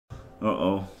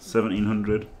Uh-oh,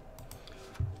 1700.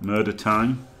 Murder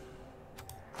time.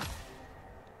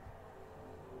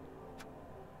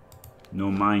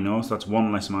 No Minos, that's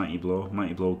one less Mighty Blow.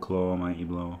 Mighty Blow, Claw, Mighty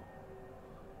Blow.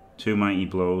 2 Mighty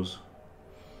Blows.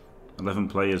 11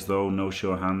 players though, no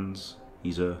sure hands.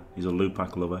 He's a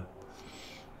Lupac lover.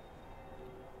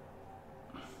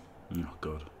 Oh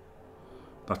god.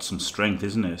 That's some strength,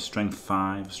 isn't it? Strength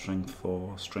 5, strength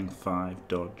 4, strength 5,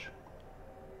 dodge.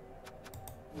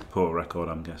 Poor record,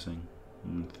 I'm guessing.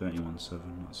 31-7,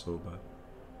 not so bad.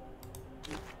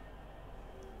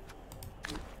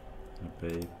 Oh,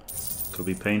 babe. Could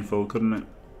be painful, couldn't it?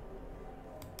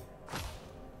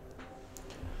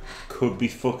 Could be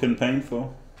fucking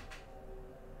painful.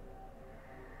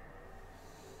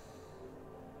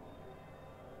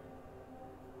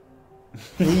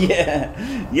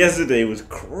 Yeah, yesterday was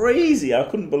crazy. I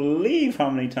couldn't believe how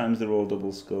many times they rolled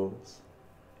double scores.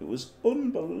 It was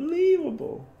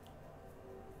unbelievable.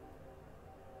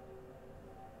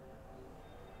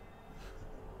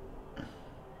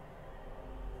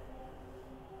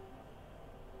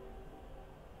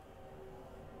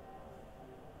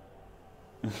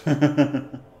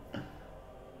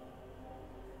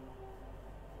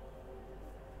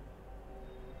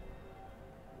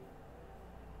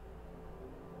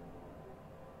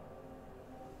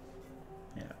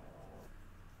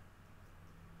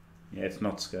 Yeah, it's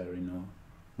not scary, no.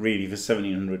 Really, for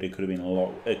 1700, it could have been a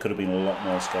lot. It could have been a lot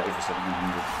more scary for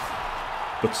 1700,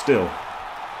 but still.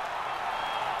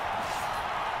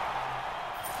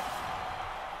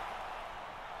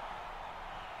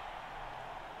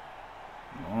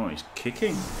 Oh, he's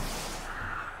kicking.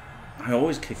 I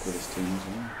always kick with this team as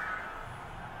well.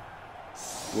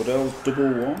 Woodell's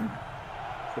double 1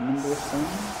 for number of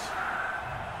times,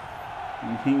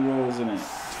 and he rolls in it.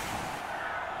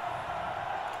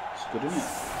 Good, isn't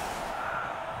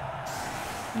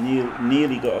it?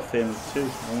 Nearly got a fame of 2.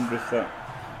 I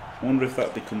wonder if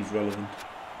that becomes relevant.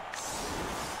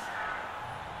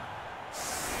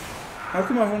 How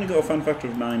come I've only got a fan factor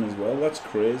of 9 as well? That's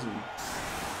crazy.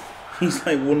 He's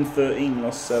like 113,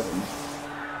 lost 7.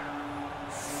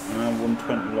 And I'm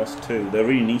 120, lost 2. There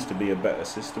really needs to be a better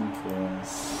system for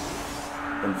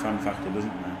than fan factor,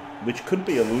 doesn't there? Which could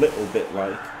be a little bit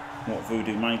like what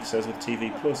Voodoo Mike says with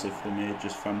TV Plus, if they made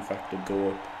just fan factor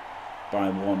go up by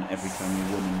 1 every time you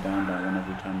won and down by 1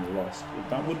 every time you lost.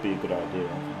 That would be a good idea,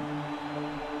 I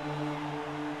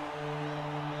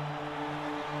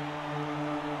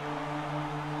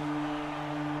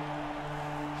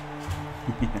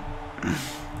think.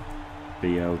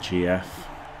 BLGF.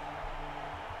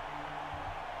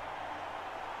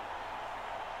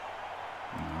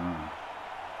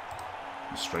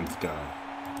 The strength guy.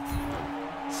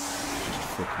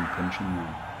 Fucking punching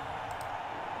them.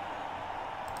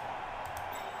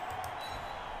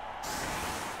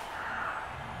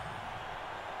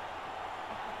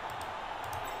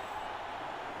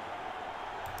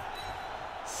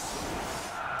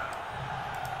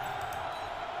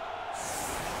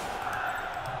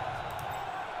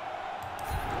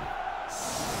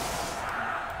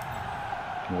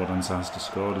 Warden's has to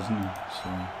score, doesn't he? So.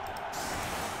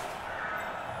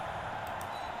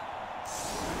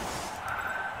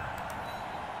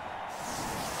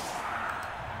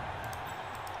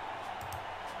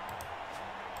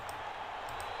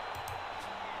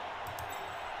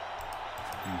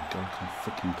 God, I can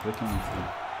fucking click on it.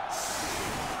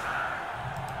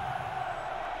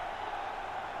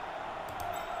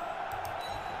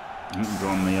 I didn't go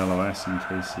on the ELFS in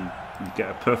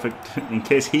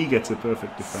case he gets a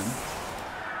perfect defense.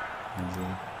 There's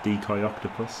a decoy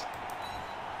octopus.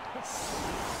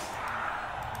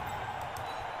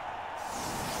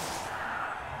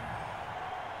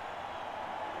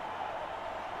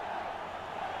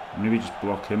 Maybe just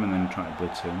block him and then try to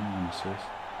blitz him and assist.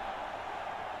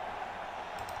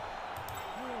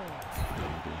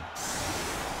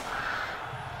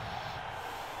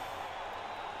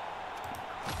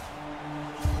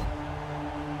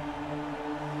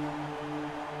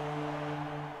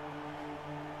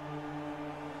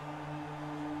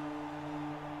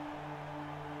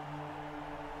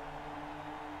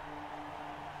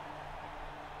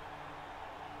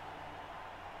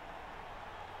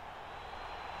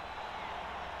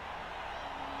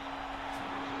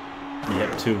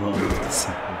 Yep, 2 holes.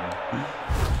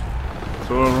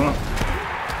 Throw a rock.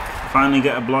 Finally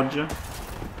get a blodger.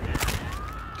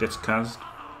 Gets cast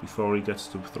before he gets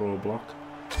to throw a block.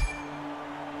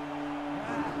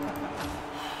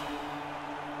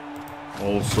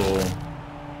 Also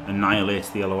annihilates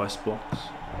the LOS blocks.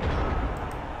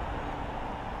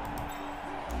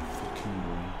 Fucking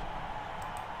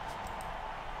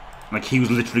Like, he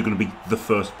was literally going to be the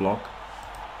first block.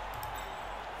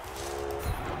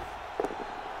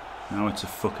 Now it's a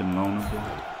fucking loner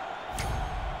block.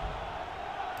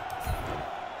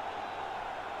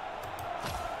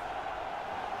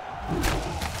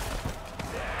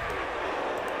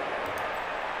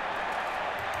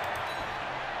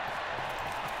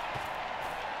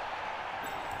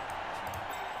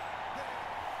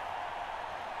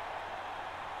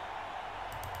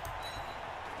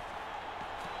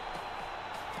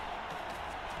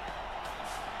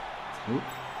 Ooh.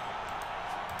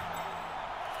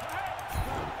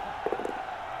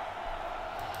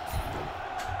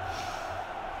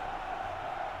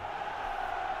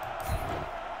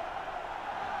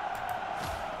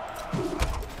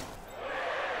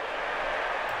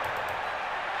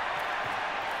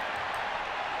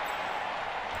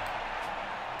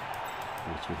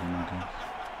 What's with him, I guess?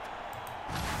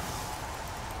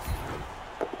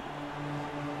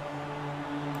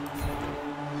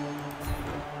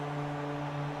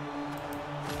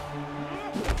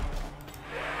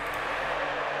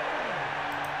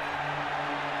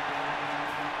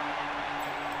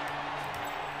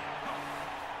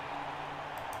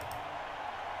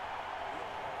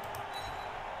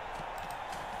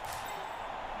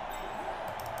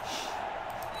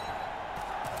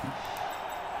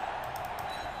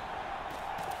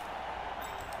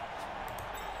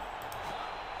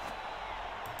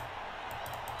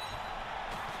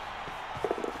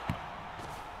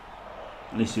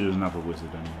 At least he doesn't have a wizard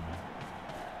anyway.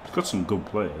 He's got some good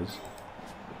players.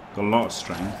 Got a lot of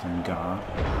strength and guard.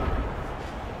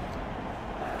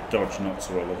 Dodge not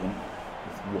so relevant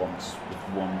with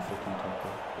one fucking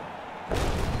tackle.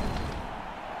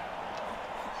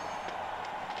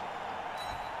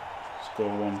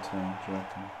 Score 1 turn, do you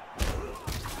reckon?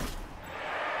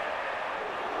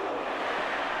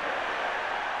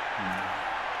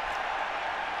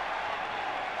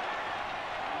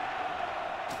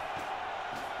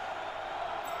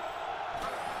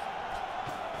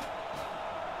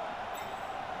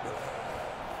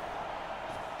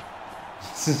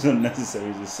 This is unnecessary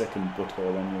as a second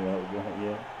butthole on your elbow,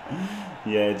 yeah.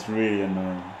 Yeah, it's really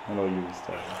annoying. Hello, you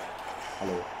start.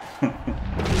 Hello.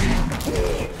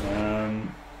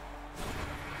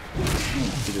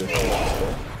 Video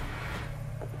stuff.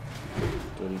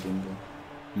 Dirty dingo.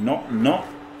 Not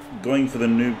going for the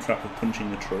noob trap of punching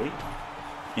the tree.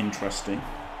 Interesting.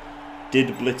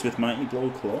 Did blitz with Mighty Blow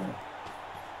Claw.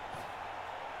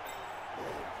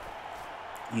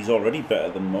 He's already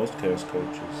better than most Chaos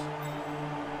coaches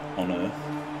on Earth.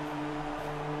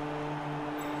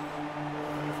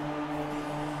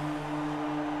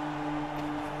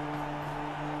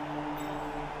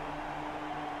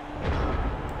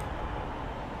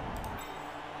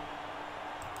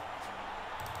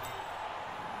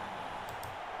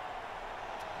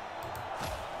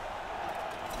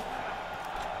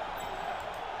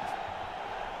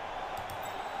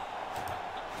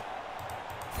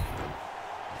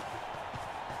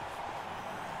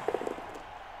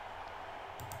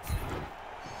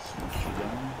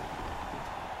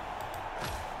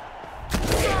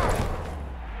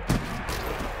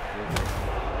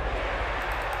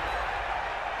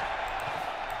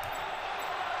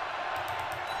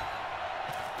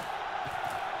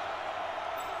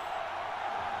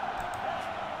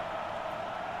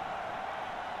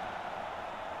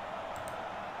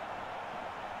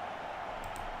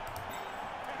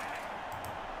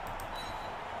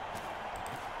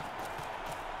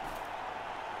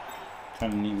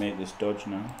 Can you make this dodge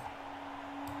now?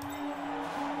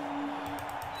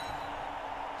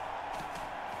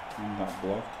 And that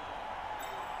block.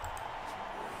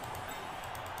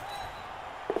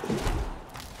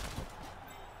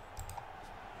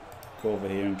 Go over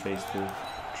here in case the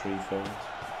tree falls.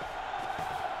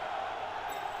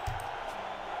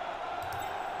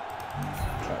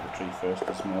 Try the tree first,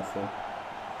 it's more fun.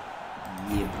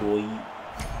 Yeah, boy.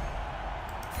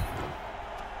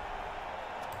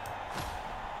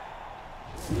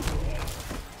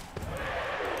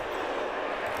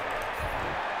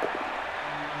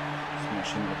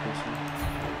 Smashing the pussy.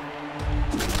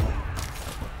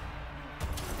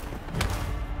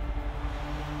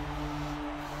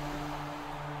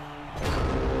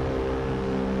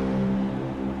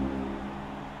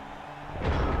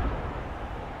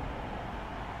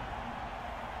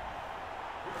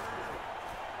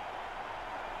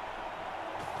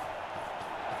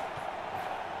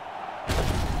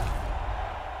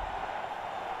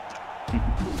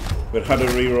 We'd had a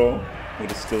reroll, we'd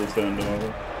have still turned him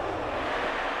over.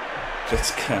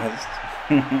 Just cast.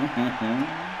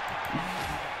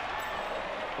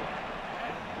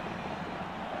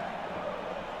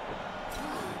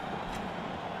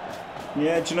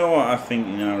 Yeah, do you know what? I think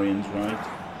Inarian's right.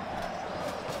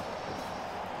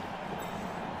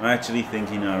 I actually think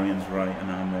Inarian's right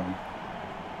and I'm wrong.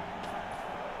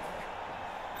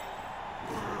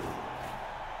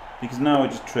 Because now we're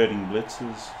just trading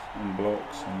blitzes and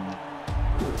blocks and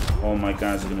all my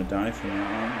guys are going to die from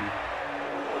that, aren't they?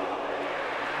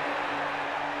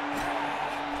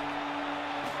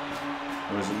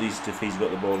 Whereas at least if he's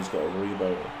got the ball, he's got to worry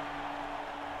about it.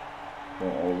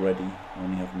 But already, I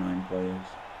only have 9 players.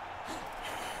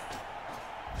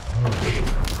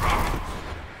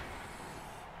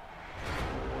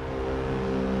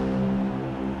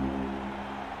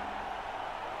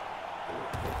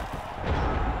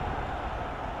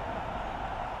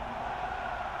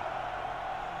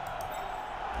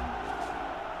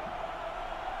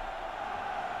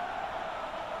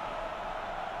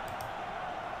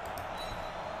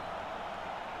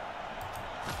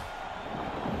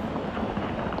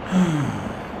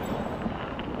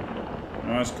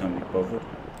 I just can't be bothered.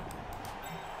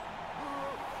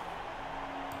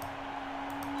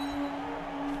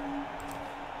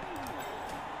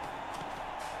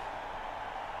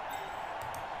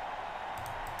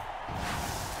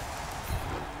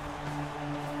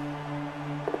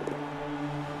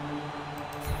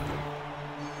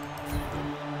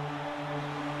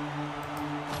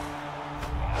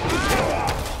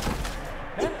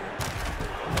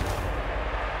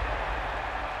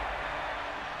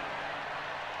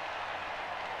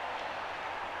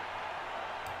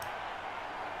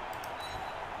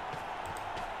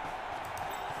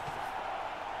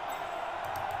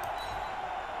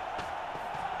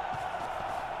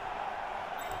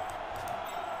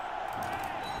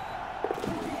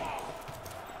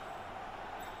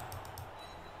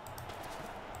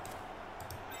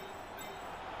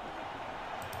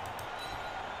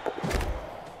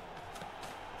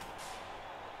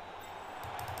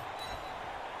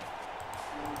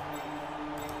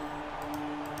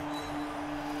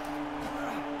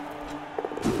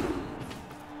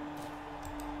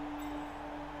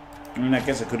 I mean, I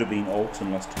guess it could have been Orcs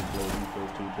and last 2 blows in the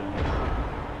first 2 turns.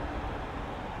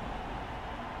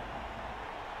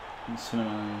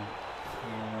 Cinema.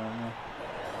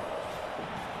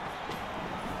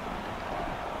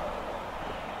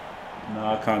 No,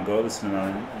 I can't go to the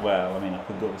cinema. Well, I mean, I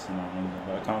could go to the cinema in England,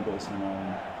 but I can't go to the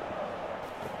cinema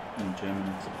in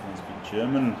Germany because I can't speak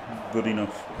German good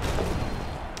enough.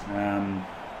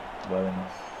 Well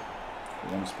enough.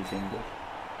 I want to speak English.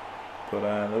 But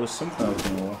there was something I was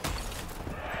going to watch. I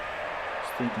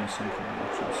was thinking of something to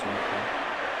watch at some point.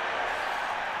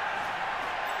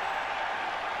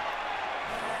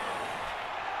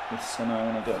 This cinema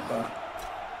when I get back.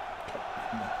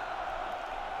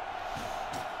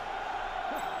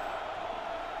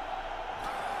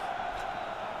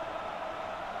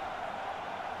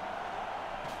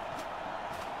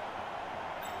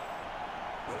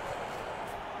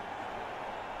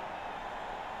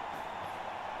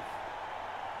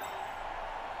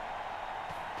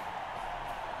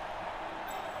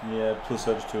 Yeah, plus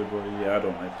edge to a body. Yeah, I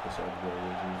don't like plus edge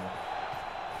warriors either.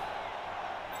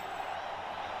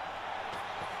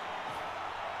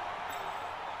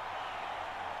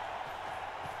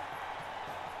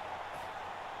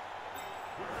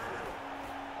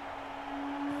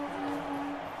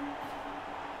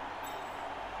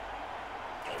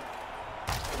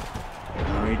 I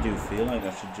really do feel like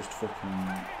I should just fucking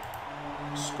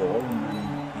score and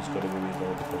then he's got to worry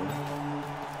about the goal.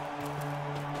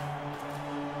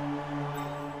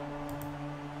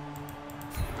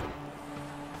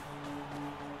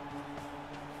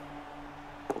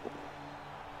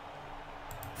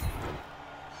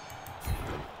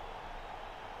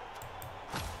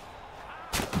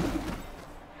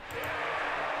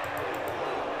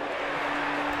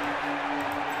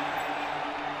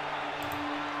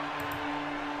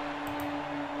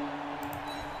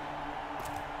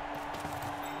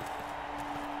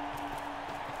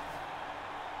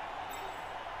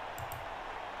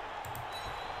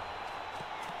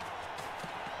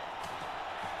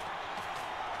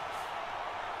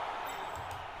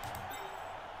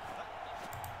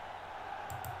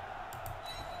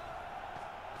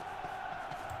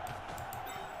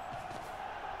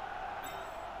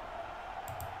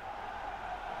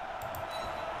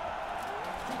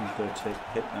 He's got to take a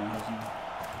hit now, hasn't he?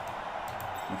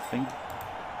 I think.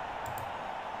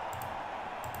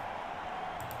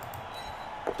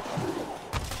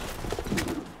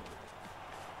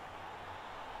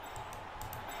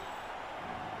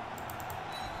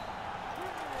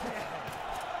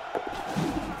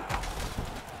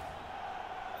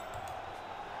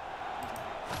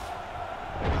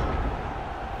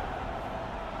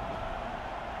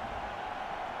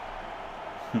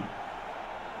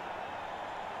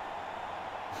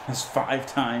 That's 5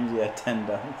 times, yeah, 10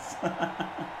 dice.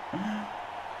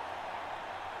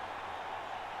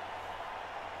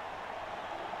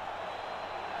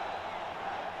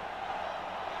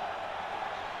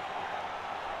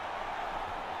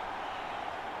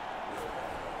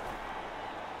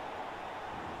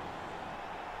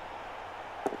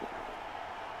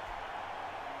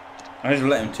 I just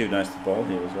let him 2 dice the ball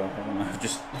here as well, haven't I? I've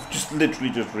just literally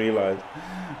just realised.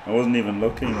 I wasn't even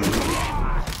looking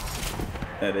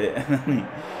at it.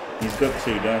 He's got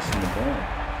 2 dice in the ball.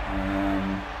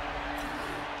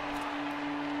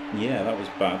 Yeah, that was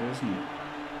bad, wasn't it?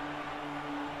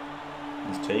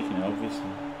 He's taking it,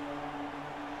 obviously.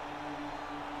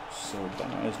 So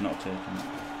bad, he's not taking it.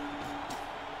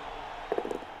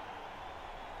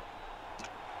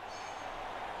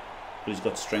 But he's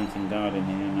got strength and guard in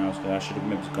here now, so I should have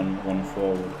maybe gone 1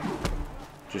 forward.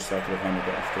 Just so I could have handed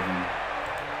it off to him.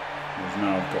 Whereas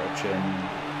now I've got to chain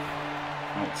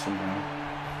out somehow.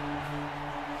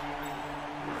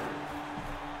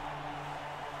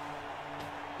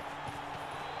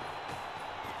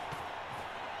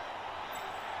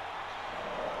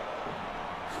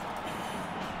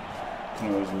 Can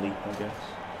always leap, I guess.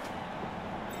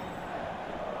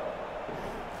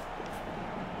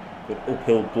 Good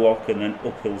uphill block and then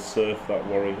uphill surf that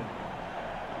warrior.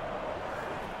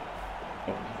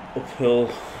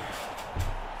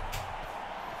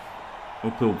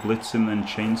 Uphill blitz and then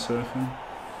chain surfing.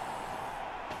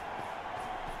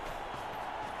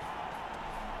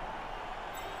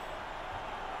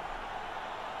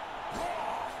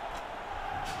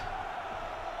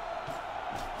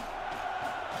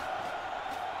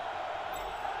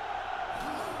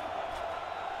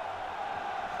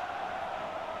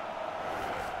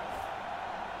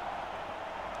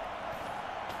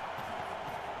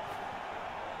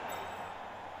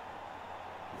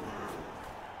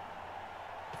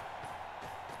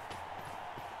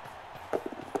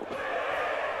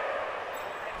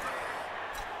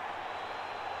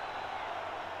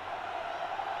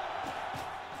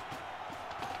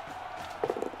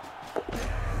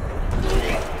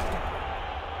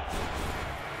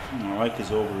 I like his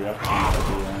overreaction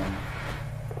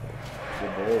to the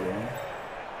ball, right?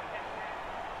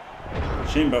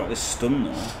 Shame about this stun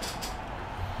though.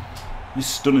 This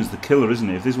stun is the killer, isn't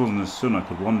it? If this wasn't a stun, I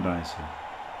could 1 dice it.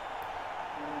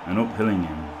 And uphilling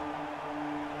him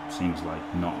seems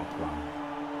like not a plan.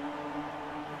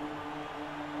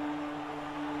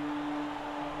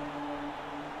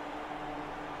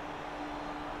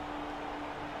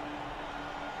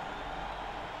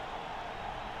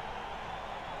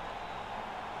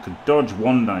 Could dodge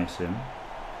 1 dice him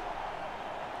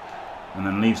and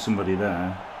then leave somebody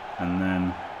there and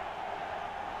then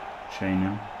chain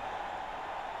him.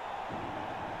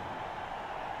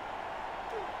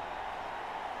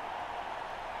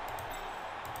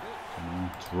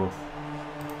 It's rough.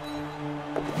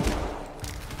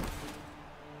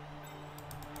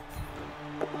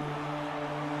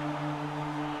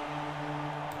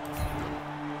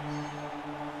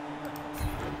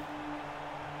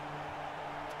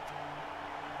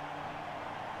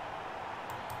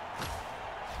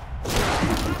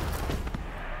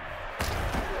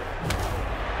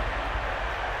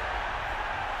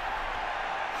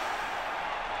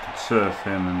 Surf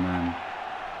him and then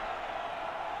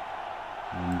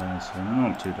 1 dice him,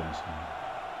 no, 2 dice him.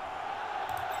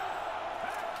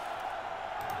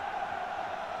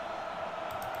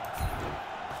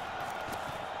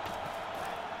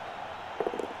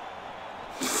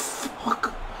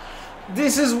 Fuck!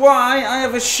 This is why I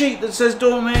have a sheet that says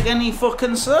don't make any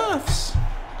fucking surfs.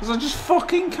 Because I just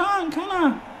fucking can't, can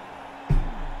I?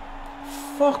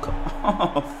 Fuck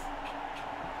off.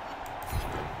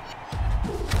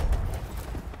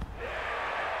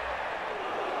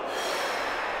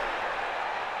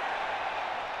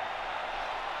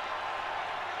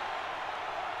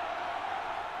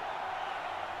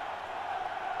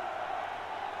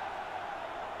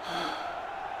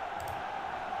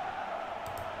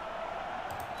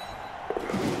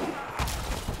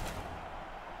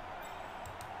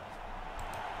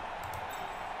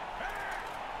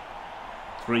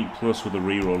 Plus with a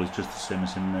reroll is just the same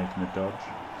as him making a dodge.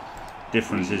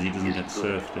 Difference is he doesn't get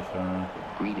surfed if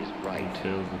Greed is right. he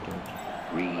fails the dodge.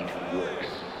 Greed works.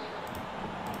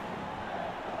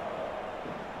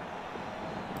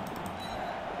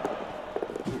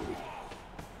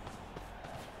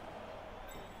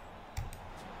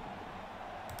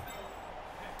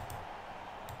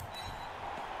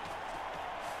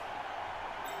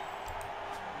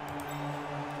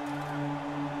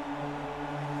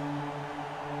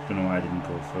 Don't know why I didn't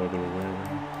go further away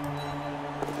there.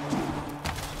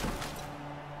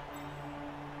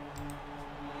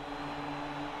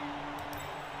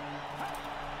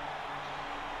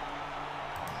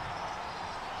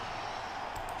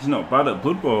 He's not bad at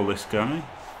Blood Bowl, this guy.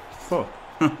 Fuck.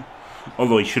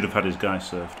 Although he should have had his guy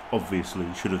served. Obviously,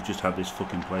 he should have just had this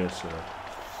fucking player served.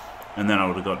 And then I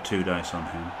would have got 2 dice on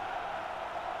him.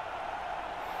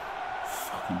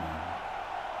 Fucking hell.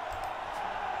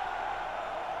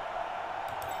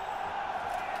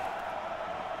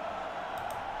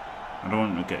 I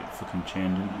don't want to get fucking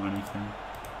chained into anything.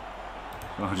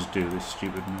 So I'll just do this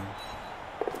stupid move.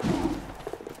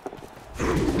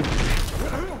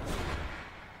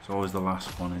 It's always the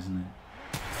last one, isn't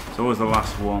it? It's always the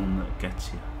last one that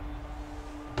gets you.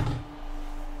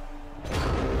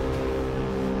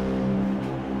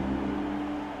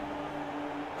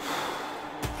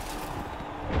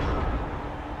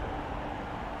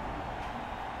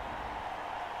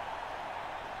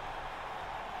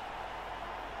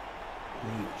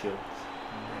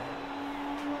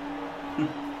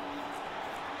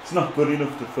 It's not good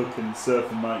enough to fucking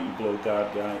surf a mighty blow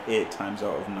guard guy 8 times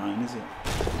out of 9, is it?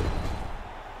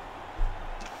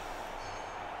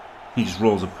 He just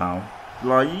rolls a power.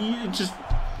 Like, you just...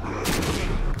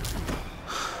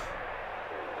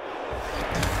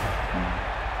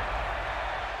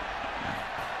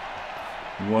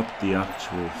 What the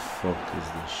actual fuck is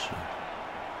this shit?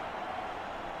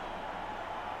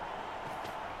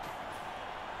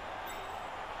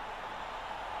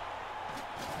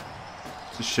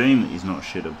 It's a shame that he's not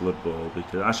shit at Blood Bowl,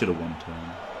 because I should have won turn.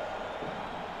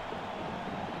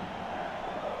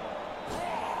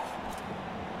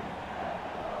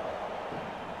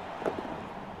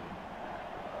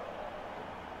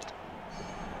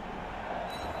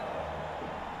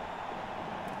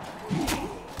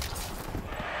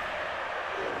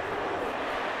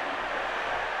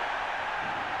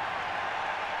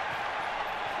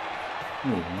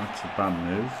 Oh, that's a bad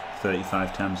move.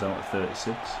 35 times out of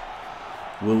 36.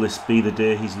 Will this be the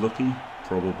day he's lucky?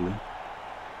 Probably.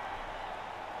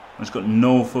 He's got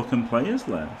no fucking players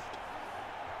left.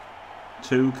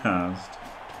 2 cast.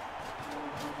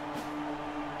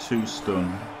 2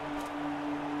 stun.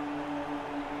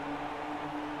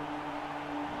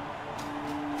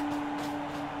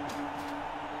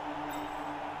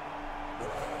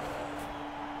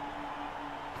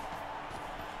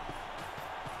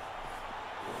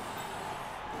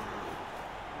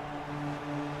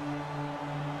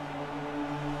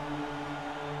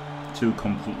 Two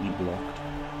completely blocked.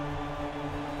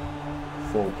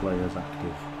 4 players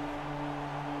active.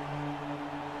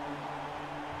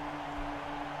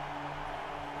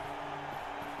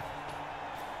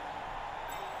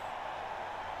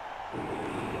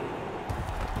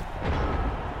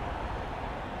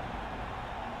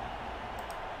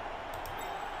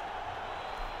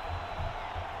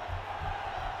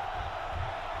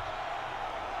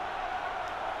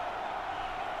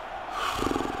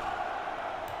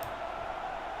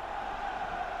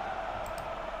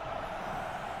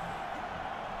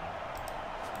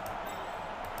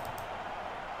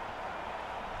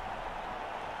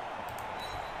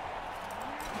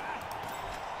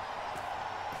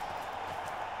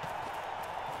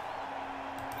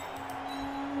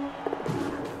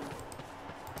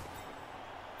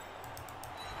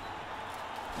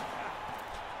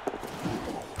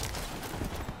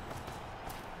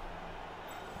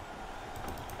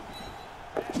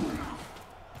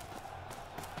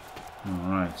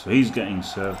 Alright, so he's getting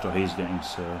served, or he's getting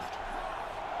served.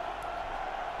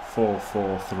 4,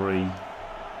 4, 3,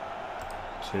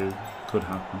 2, could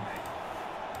happen.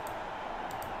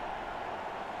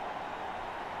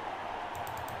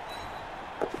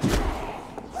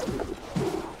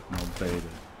 No, baby.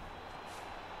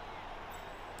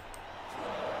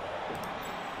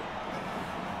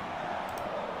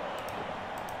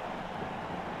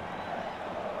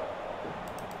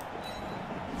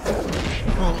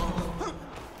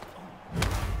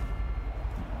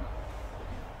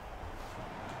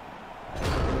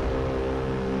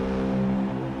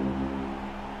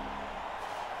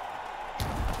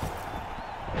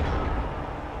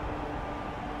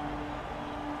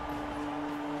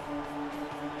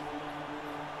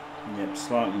 Yep,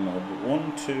 slightly more, but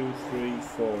 1, 2, 3,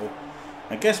 4.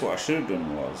 I guess what I should have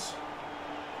done was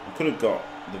I could have got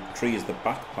the tree as the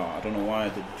back part. I don't know why I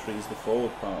did the tree as the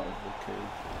forward part of the key.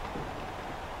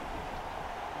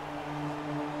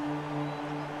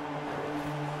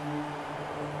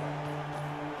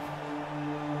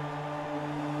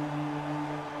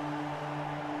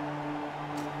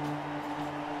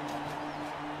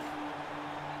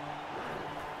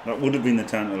 That would have been the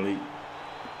time to leap,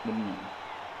 wouldn't it?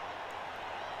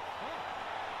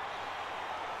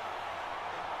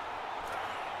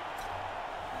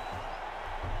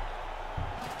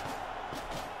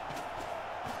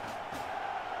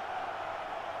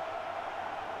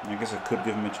 guess I could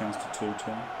give him a chance to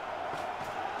toe-toe.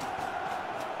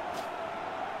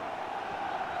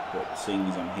 But seeing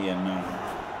as I'm here now,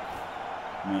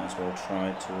 might as well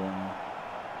try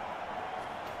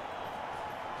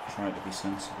to be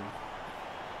sensible.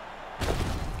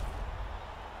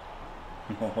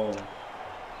 Oh,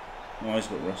 he's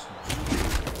got Russell.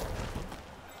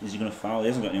 Is he going to foul? He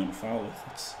hasn't got anyone to foul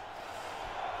with.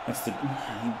 That's the.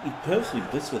 He purposely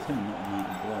blitz with him, not a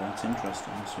mighty blow. That's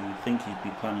interesting. So you'd think he'd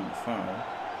be planning to foul.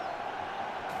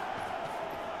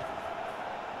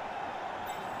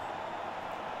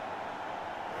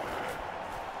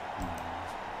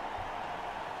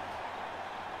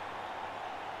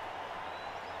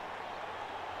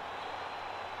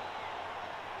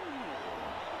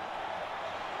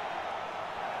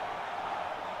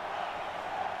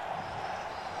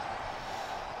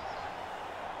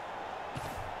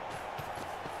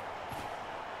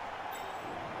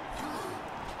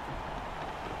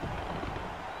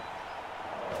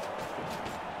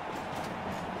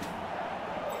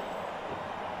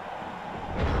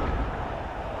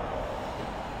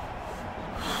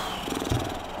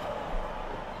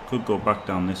 Could go back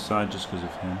down this side just because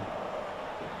of him.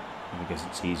 I guess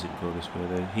it's easy to go this way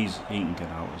there. He can get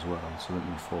out as well, so there'll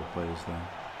be 4 players there.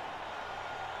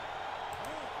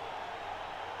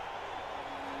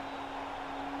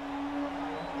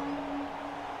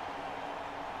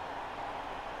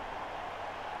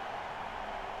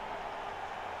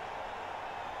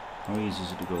 How easy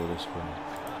is it to go this way?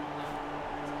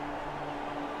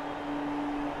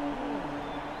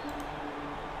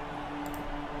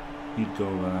 He'd go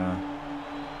there.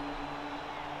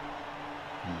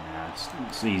 Yeah,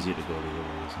 it's easier to go the other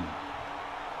way, isn't it?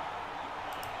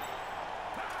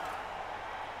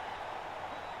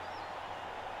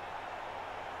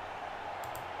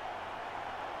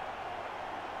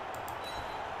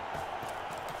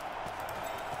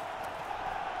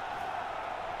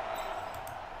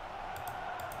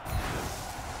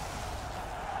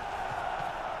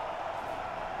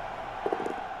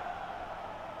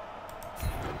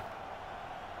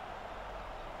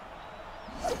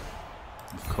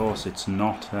 Of course, it's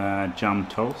not jam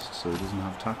toast, so it doesn't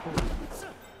have tackle.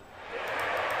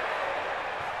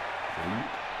 Brilliant.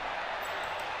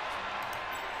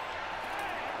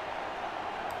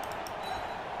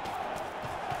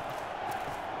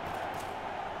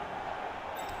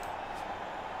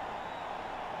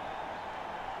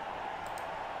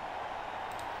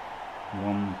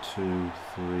 One, two,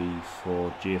 three,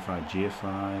 four.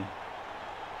 GFI.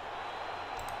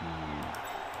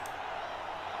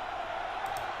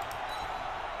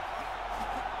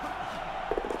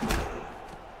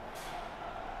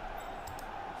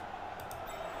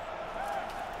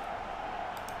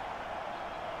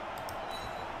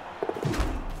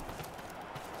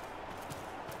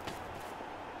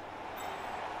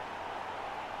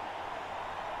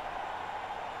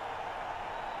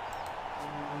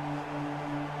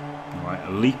 Right,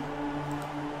 a leap,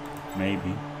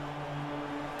 maybe.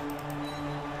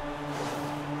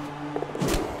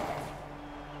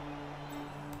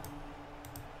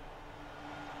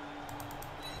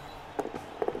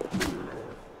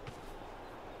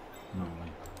 No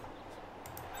leap.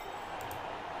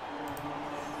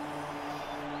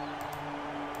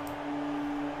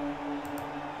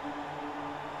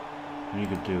 You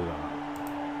could do that.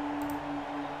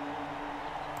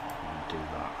 Do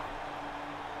that.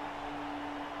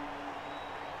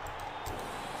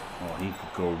 Oh, he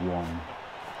could go one.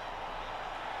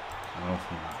 I don't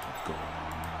think that could go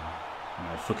one.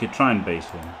 Alright, fuck it, try and base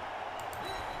him.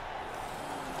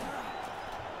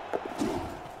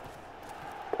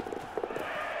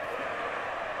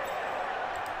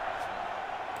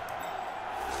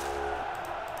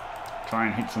 Try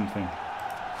and hit something.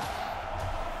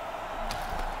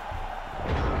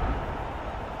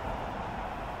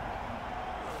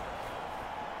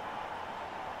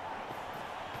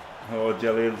 Oh,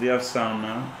 Jelly, do you have sound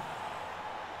now?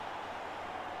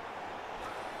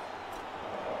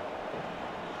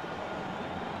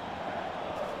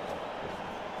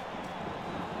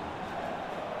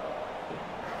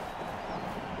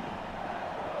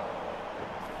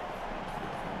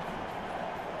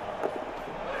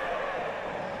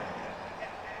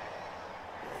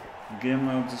 Game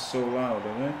loads are so loud,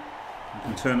 are they? You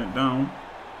can turn it down.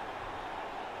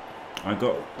 I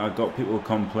got people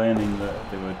complaining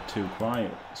that they were too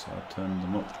quiet, so I turned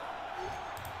them up.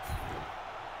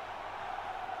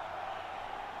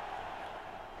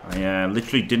 I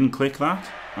literally didn't click that.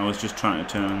 I was just trying to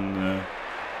turn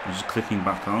I was just clicking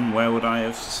back on. Where would I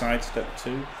have sidestepped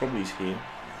to? Probably here.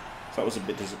 So that was a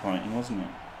bit disappointing, wasn't it?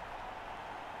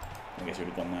 I guess it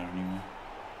would have gone there anyway.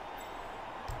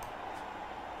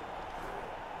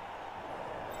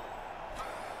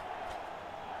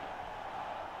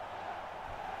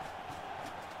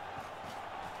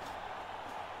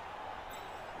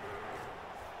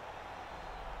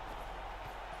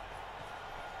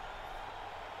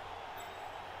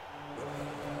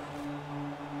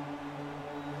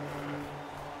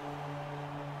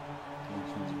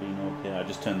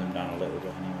 just turn them down a little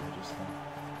bit anyway, just then.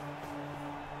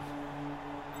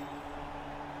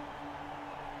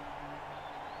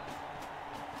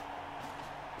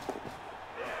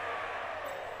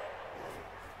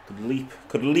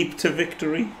 Could leap to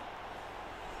victory.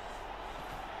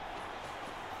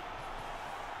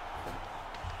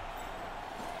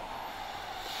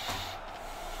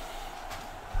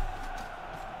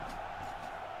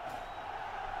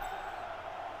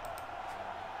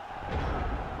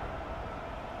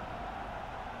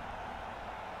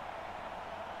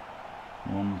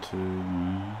 One, two.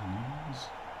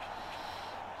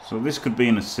 So this could be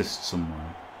an assist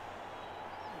somewhere.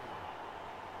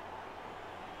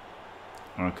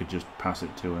 Or I could just pass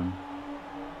it to him.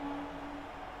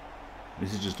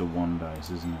 This is just a 1 dice,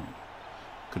 isn't it?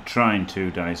 Could try and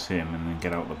 2 dice him and then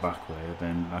get out the back way.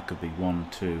 Then that could be 1,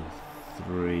 2,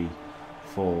 3,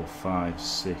 4, 5,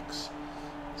 6,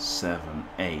 7,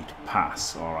 8.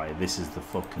 Pass. Alright, this is the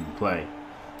fucking play.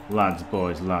 Lads,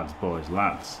 boys, lads, boys,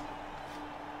 lads.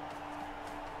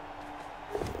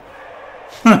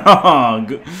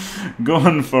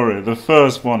 Going for it. The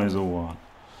first one is a 1.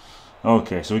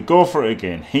 Okay, so we go for it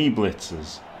again. He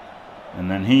blitzes. And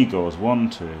then he goes 1,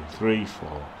 2, 3,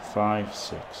 4, 5,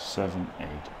 6, 7, 8.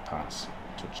 Pass.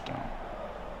 Touchdown.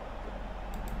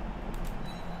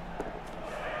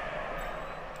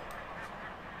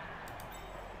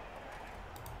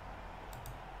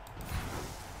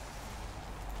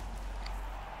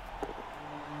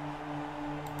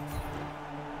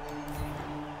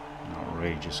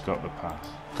 Outrageous. Got the pass.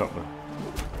 Got the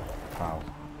foul.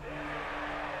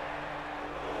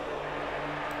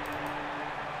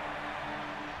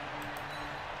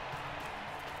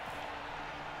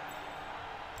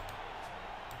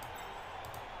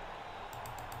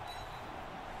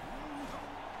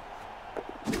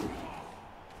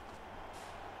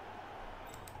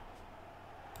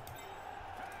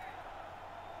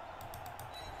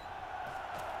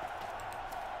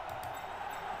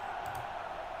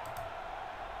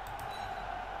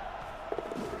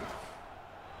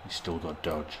 Still got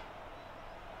dodge.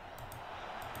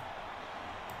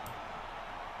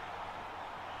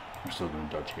 I'm still going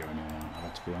to dodge here anyway, I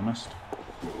have to be honest.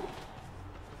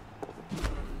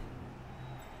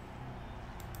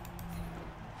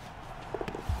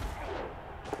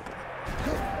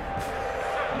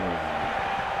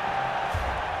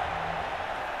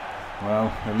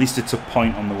 Well, at least it's a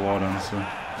point on the ward answer.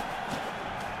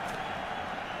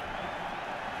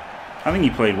 I think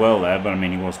he played well there, but I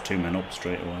mean he was 2 men up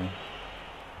straight away.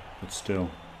 But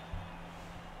still.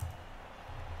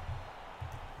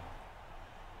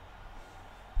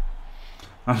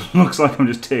 Looks like I'm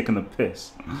just taking the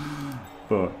piss.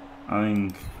 But I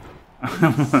think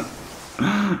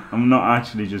I'm not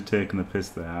actually just taking the piss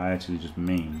there. I actually just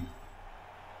mean.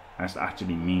 I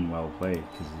actually mean well played,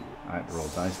 because I had to roll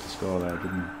dice to score there,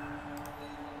 didn't I?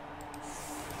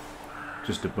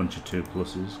 Just a bunch of 2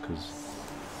 pluses, because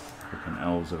fucking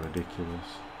elves are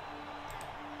ridiculous.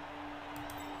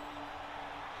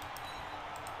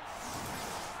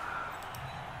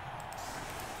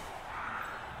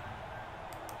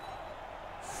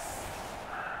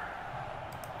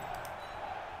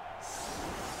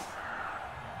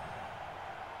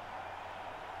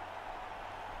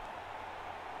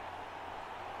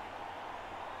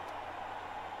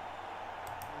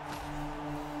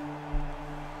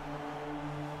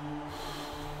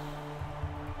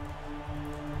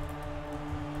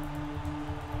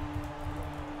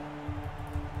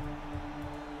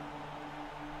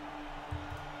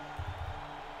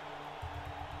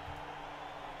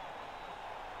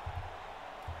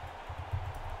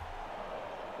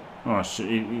 Oh shit,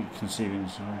 you can see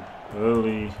some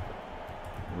early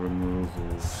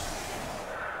removals.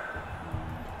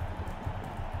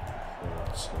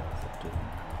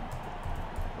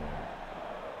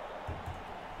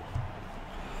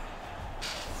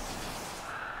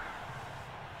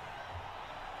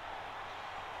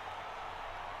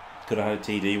 Could have had a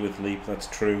TD with Leap, that's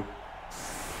true.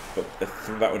 But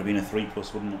that would have been a 3+,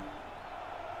 wouldn't it?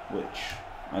 Which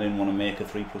I didn't want to make a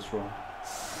 3+ roll.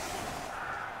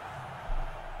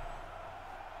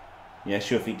 Yeah,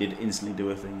 sure, if he did instantly do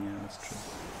a thing, yeah, that's true.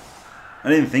 I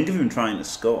didn't think of him trying to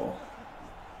score.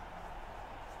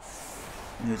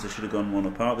 Yes, I should have gone 1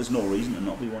 apart. There's no reason to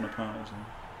not be 1 apart, is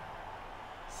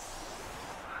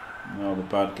there? No, the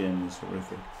bad game was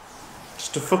horrific.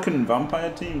 Just a fucking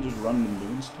vampire team, just random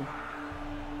doing stuff.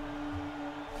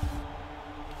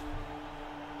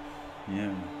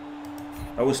 Yeah.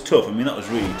 That was tough. I mean, that was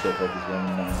really tough, obviously, on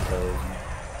the 9 players.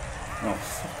 Oh,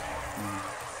 fuck.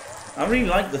 I really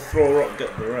like the throw rock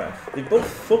get the ref. They both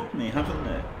fucked me, haven't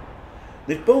they?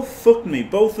 They've both fucked me.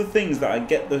 Both the things that I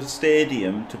get the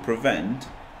stadium to prevent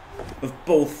have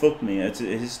both fucked me at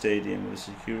his stadium with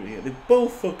the security. They've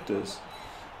both fucked us.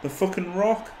 The fucking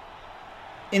rock,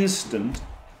 instant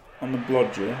on the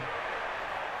blodger,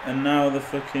 and now the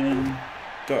fucking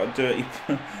got a dirty.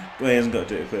 Well, he hasn't got a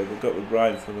dirty player, but got the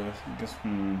bribe for this. I guess.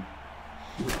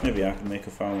 Maybe I can make a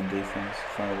foul in defence.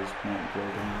 Foul is might go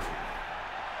down.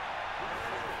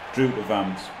 Drew the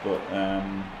Vamps, but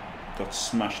got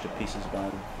smashed to pieces by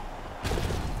them.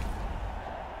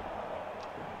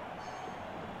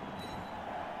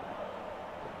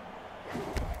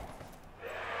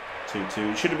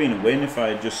 It should have been a win if I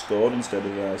had just scored instead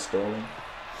of stalling.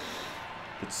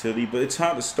 It's silly, but it's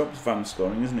hard to stop Vam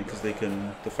scoring, isn't it? Because they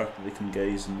can, the fact that they can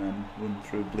gaze and then run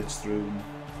through, blitz through and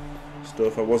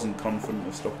stuff. I wasn't confident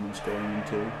of stopping them scoring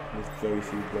until with very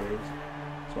few players.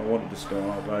 So I wanted to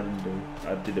score, but I didn't do.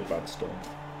 I did a bad start.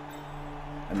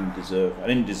 I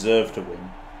didn't deserve to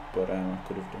win, but I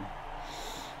could have done.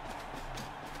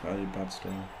 I did a bad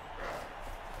start.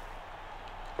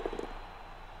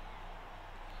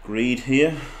 Greed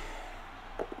here.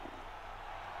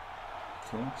 Of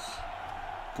course.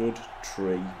 Good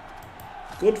tree.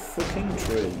 Good fucking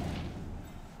tree.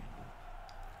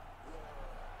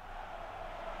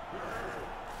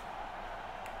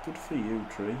 Good for you,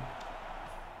 tree.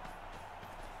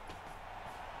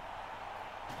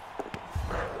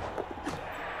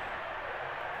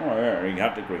 Oh yeah, he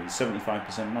had to agree.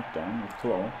 75% knockdown with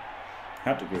claw.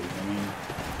 Had to agree. I mean,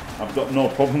 I've got no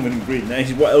problem with greed. Now,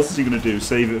 what else is he gonna do?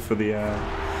 Save it for the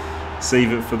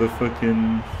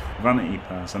fucking vanity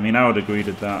pass. I mean, I would have agreed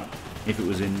at that if it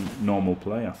was in normal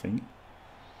play. I think.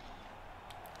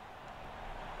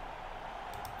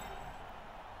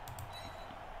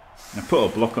 I put a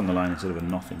block on the line instead of a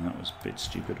nothing. That was a bit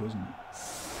stupid, wasn't it?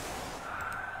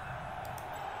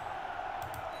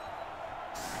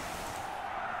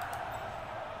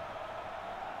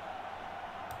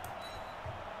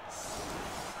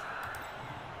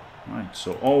 Right,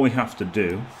 so all we have to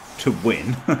do to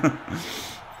win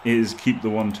is keep the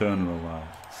one turner alive.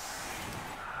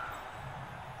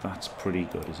 That's pretty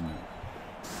good, isn't it?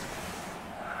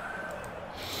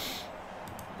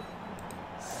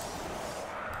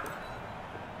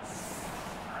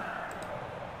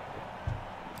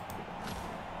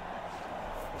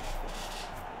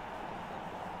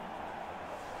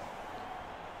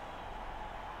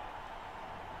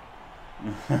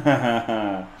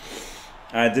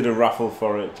 I did a raffle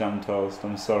for it, Jam Toast.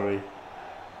 I'm sorry.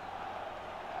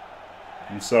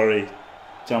 I'm sorry,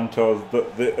 Jam Toast.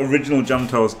 The original Jam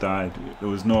Toast died. There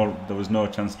was no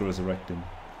chance to resurrect him.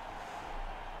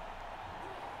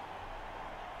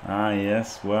 Ah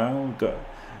yes, well,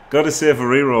 got to save a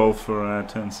reroll for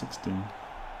turn 16.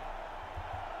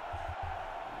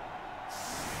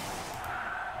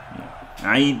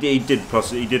 He did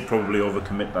probably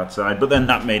overcommit that side, but then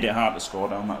that made it hard to score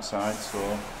down that side.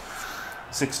 So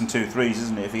 6 and 2 threes,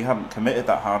 isn't it? If he hadn't committed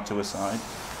that hard to a side,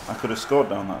 I could have scored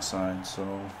down that side.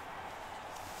 So,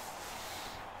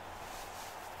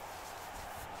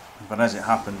 but as it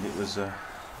happened, it was.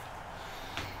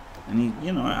 And he,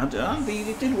 you know,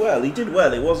 he did well. He did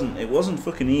well. It wasn't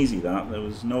fucking easy. That there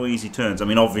was no easy turns. I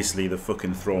mean, obviously the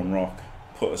fucking thrown rock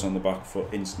put us on the back foot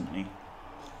instantly.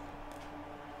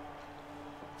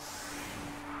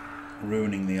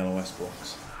 Ruining the LOS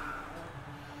box.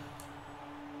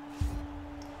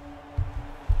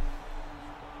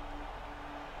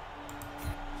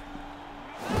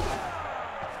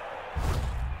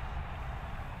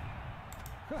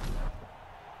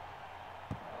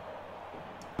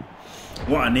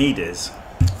 What I need is,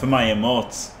 for my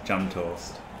emotes, Jam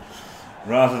Toast,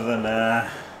 rather than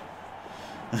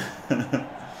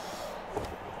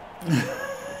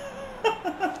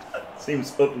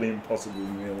seems utterly impossible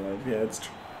in real life. Yeah, it's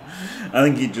true. I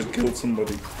think he just killed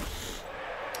somebody.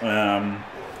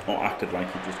 Or acted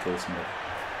like he just killed somebody.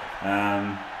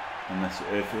 Unless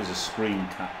if it was a screen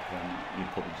cap, then you'd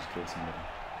probably just kill somebody.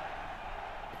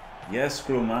 Yeah,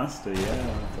 Scroll Master. Yeah,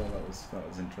 I thought that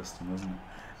was interesting, wasn't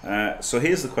it? So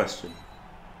here's the question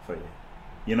for you.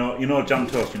 You know, Jam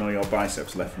Toast. You know your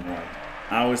biceps left and right.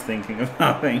 I was thinking of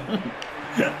having.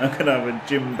 I could have a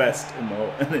Jim Best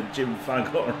emote and a Jim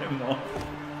Fagor emote,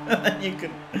 and then you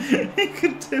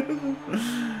could do them.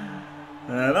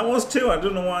 That was 2. I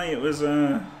don't know why it was.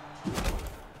 I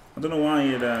don't know why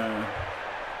it. There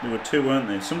were 2, weren't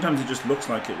they? Sometimes it just looks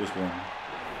like it was 1.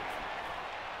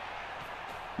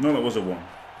 No, that was a 1.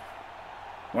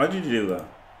 Why did you do that?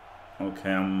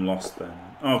 Okay, I'm lost then.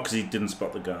 Oh, because he didn't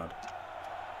spot the guard.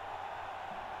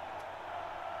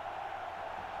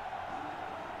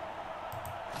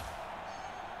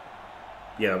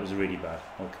 Yeah, that was really bad.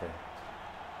 Okay.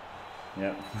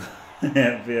 Yeah.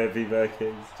 Yeah, VIP back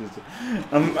is just.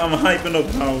 I'm hyping up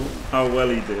how well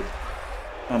he did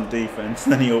on defense.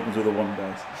 Then he opens with a 1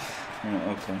 dice.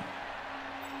 Yeah, okay.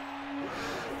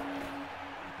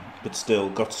 But still,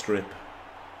 got strip.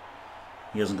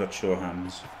 He hasn't got sure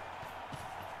hands.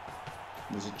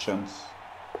 There's a chance.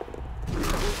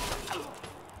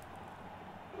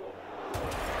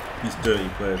 His dirty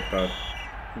player's bad.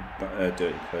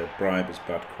 Dirty player. Bribe is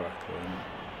bad crack.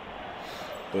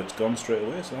 But it's gone straight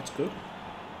away, so that's good.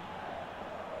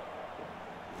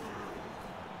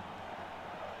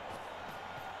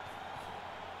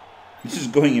 This is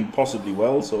going impossibly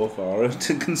well so far,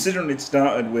 considering it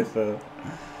started with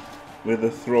a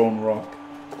thrown rock.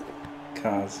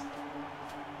 Kaz.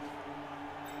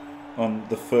 On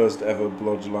the first ever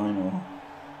Blodge Lino.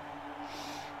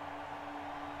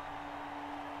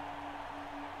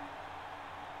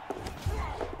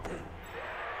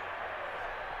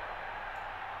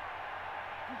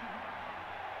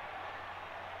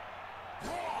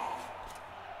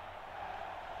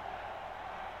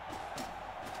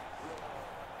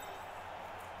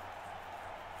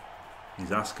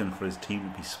 He's asking for his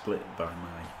team to be split by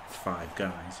my 5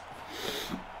 guys.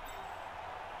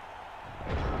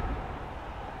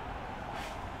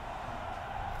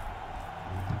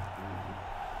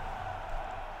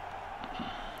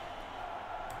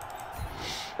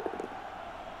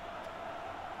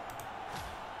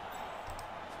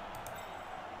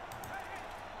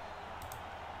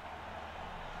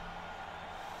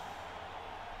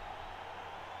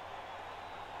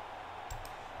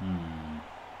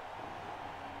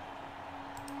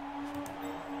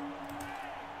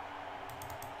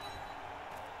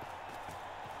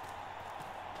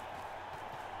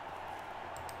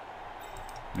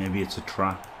 Maybe it's a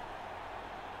trap.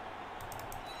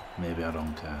 Maybe I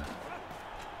don't care.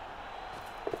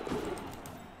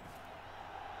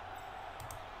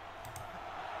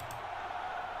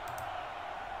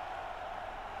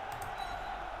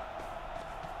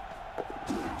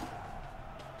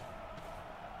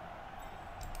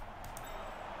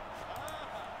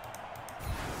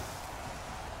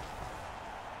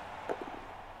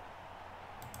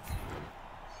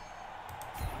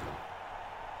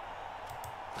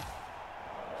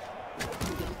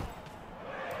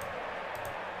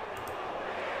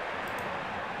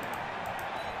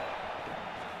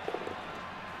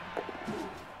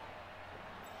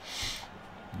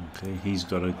 Okay, he's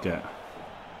got to get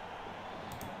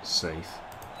safe.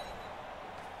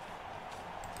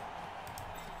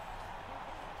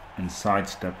 And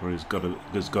sidestepper has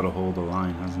got to hold the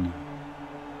line, hasn't he?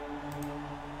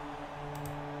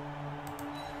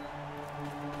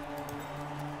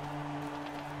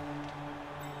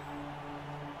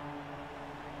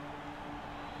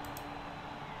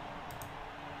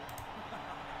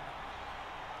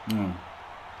 Oh,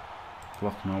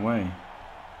 blocked my way.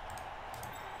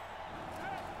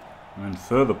 And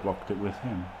further blocked it with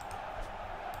him.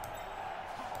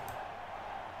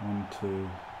 1, 2.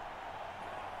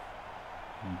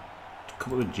 A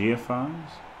couple of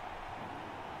GFIs.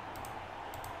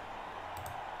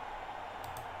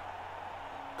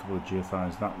 A couple of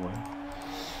GFIs that way.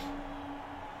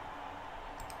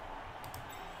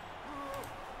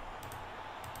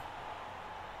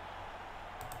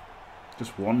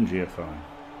 Just 1 GFI.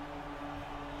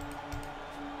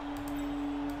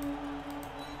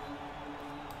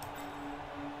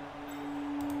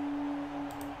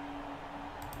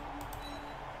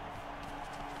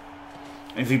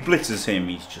 If he blitzes him,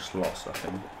 he's just lost, I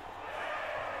think.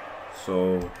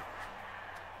 So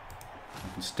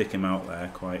I can stick him out there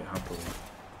quite happily.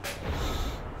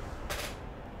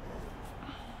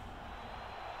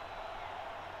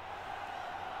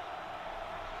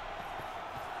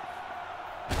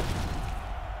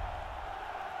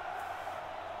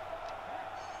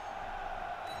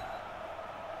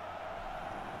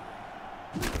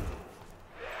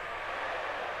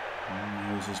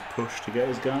 And there's his push to get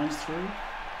his guys through.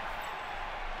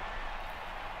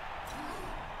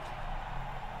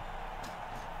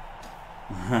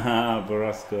 Haha,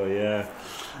 Barasco, yeah.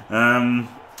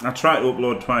 I try to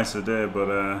upload twice a day, but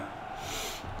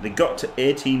they got to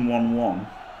 18.11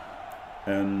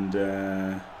 and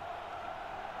no,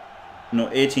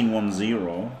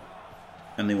 18.10,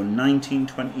 and they were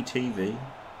 1920 TV,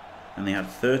 and they had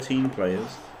 13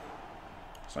 players.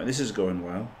 It's like, this is going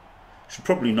well. Should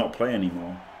probably not play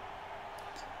anymore.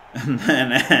 And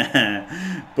then,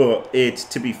 but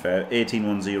to be fair,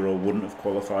 18.10 wouldn't have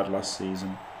qualified last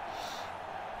season.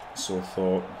 So I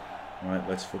thought, right,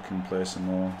 let's fucking play some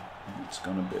more. It's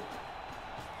gone a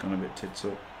bit tits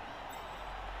up.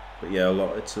 But yeah,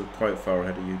 it's quite far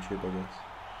ahead of YouTube, I guess.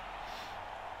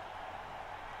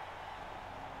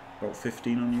 About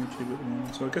 15 on YouTube at the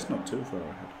moment, so I guess not too far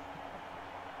ahead.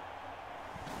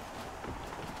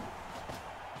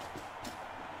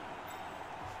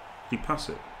 Did he pass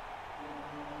it?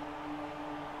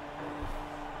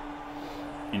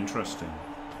 Interesting.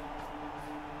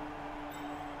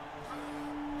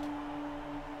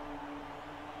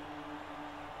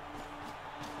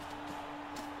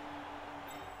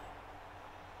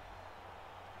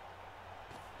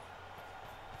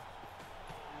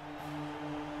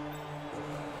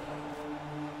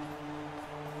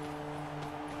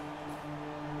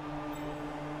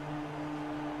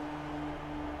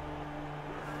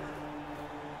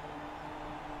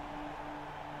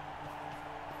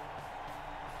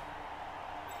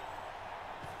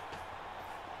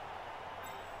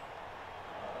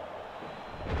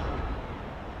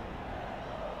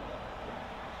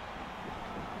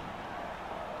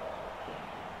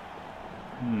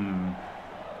 Hmm.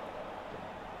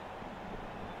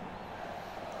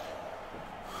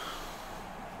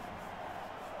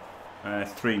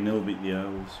 3-0 beat the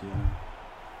Elves, yeah.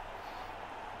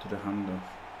 Did a handoff.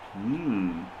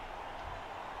 Hmm.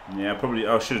 Yeah, probably.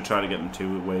 I should have tried to get them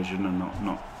 2 away, shouldn't I?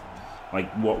 Not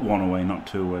like what 1 away, not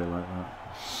 2 away like that.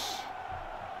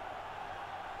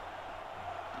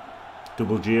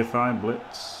 Double GFI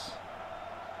blitz.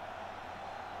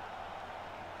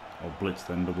 Or blitz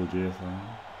then double GFI.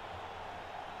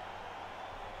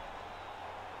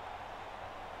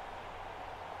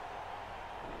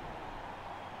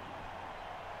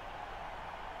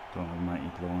 Don't have mighty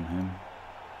blow on him.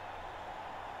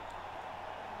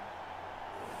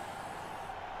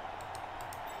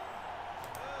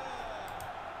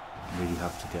 Really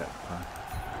have to get back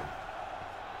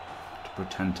to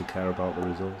pretend to care about the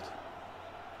result.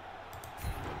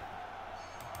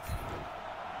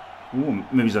 Ooh,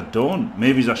 maybe I don't.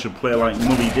 Maybe I should play like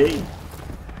Mully D.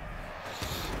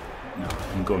 No,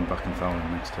 I'm going back and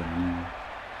fouling next time anyway.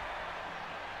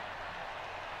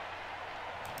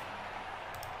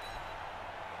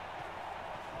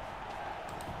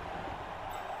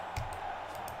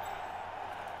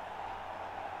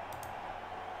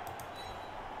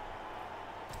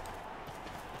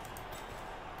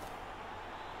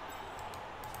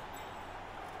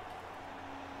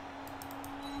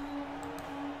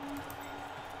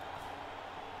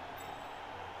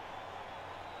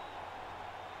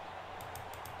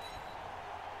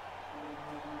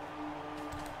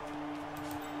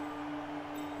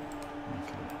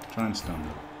 Try and stand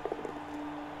up.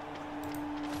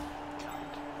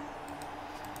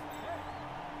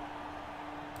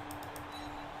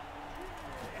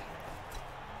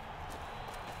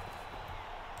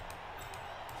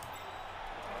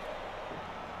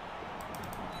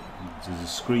 There's a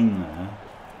screen there.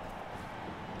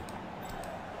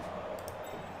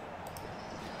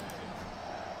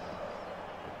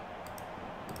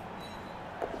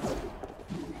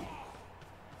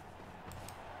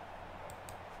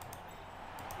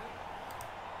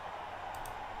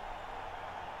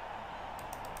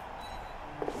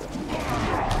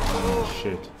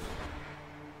 Shit.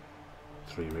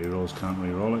 3 rerolls, can't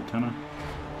reroll it, can I?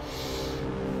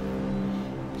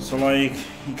 So like,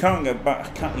 he can't get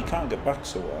back. He can't get back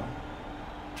so well.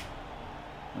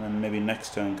 And then maybe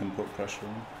next turn can put pressure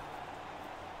on.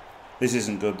 This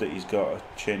isn't good that he's got a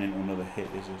chain into another hit,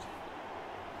 is it?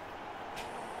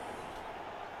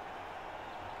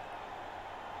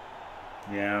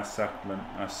 Yeah, I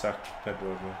sacked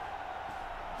Pedro.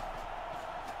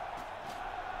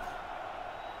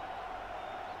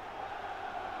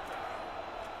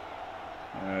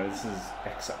 This is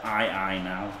XII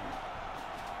now.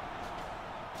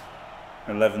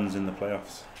 11's in the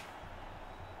playoffs.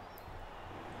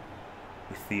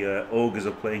 If the Ogres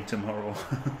are playing tomorrow.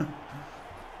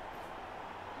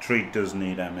 Treat does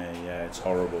need MA, yeah, it's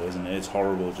horrible, isn't it? It's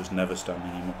horrible just never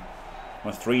standing him up.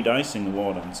 My 3 dicing the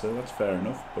war dancer, that's fair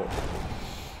enough, but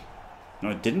no,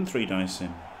 I didn't 3 dice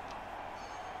him.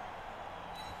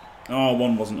 Oh,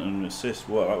 1 wasn't an assist.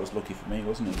 Well, that was lucky for me,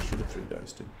 wasn't it? I should have 3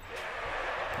 diced him.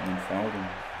 And then fouled him.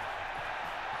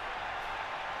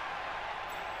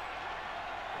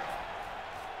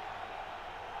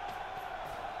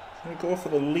 Should I go for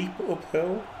the leap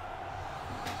uphill?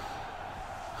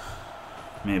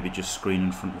 Maybe just screen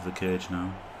in front of the cage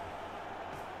now.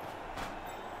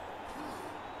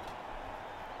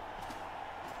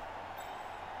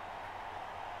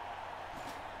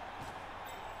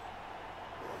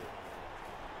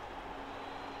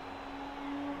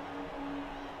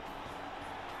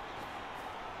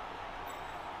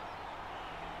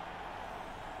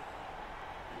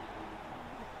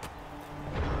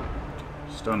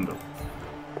 Stand up.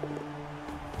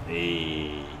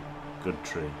 Hey, good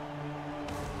tree.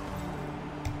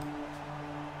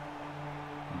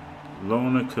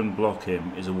 Lorna can block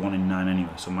him is a 1 in 9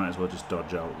 anyway, so might as well just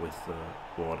dodge out with the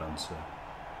ward answer.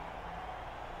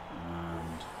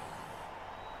 And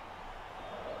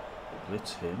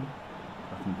blitz him.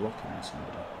 I can block him with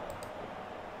somebody.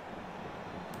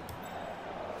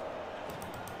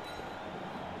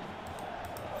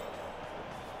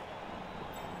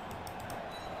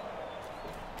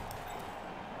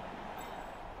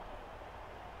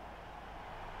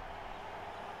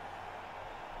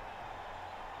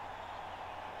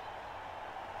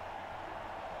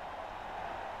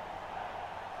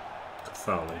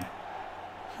 Fouling.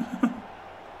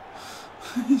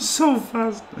 He's so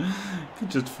fast.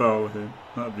 Could just foul him.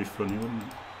 That'd be funny, wouldn't it?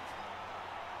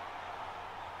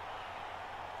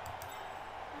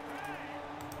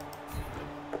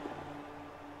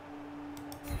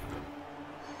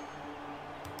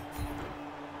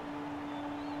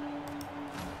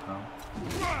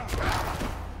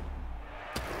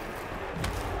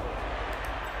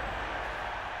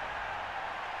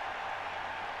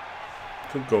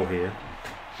 Could go here.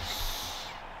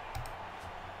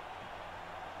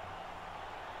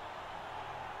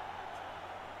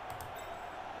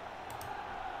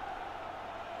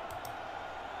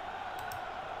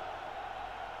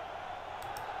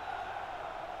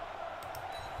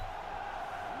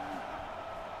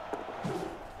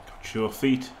 Got your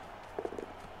feet.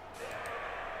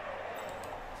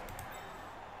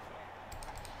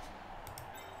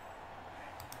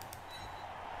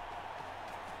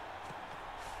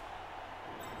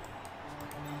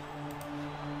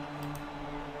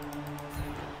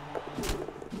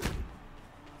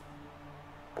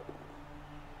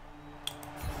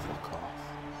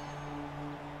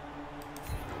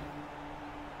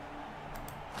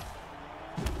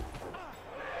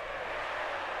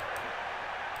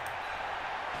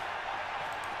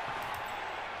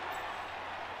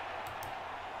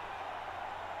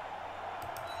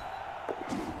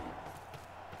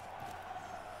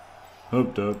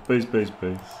 Up, base.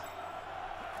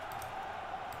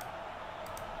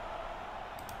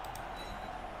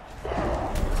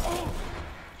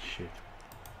 Shit.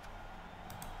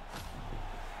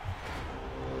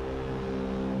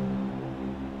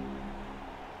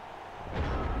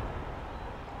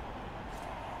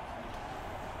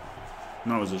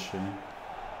 That was a shame.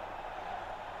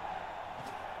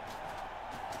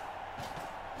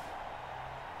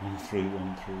 One through.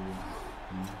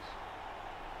 Nice.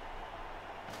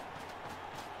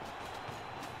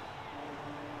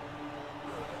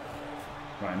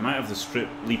 Right, I might have the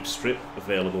leap strip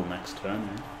available next turn.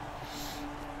 Yeah.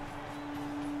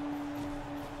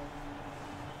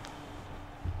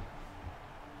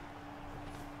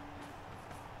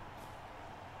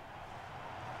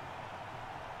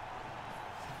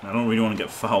 I don't really want to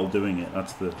get fouled doing it.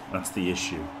 That's the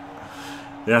issue.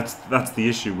 That's the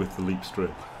issue with the leap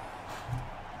strip.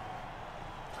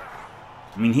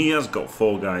 I mean, he has got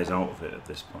 4 guys out of it at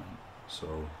this point,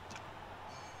 so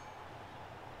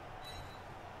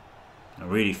I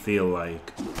really feel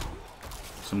like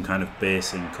some kind of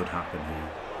basing could happen here.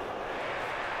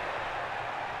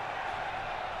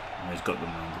 Oh, he's got them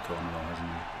around the corner though, hasn't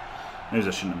he? Maybe I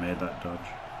shouldn't have made that dodge.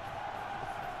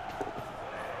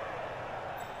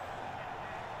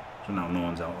 So now no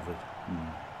one's out of it.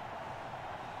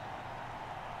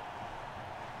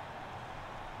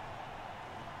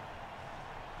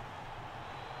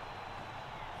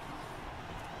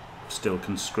 Still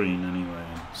can screen anyway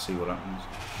and see what happens.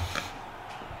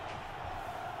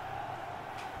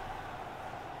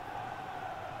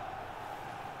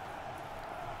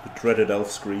 The dreaded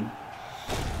elf screen.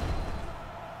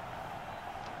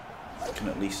 I can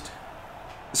at least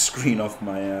screen off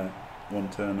my one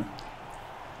turner.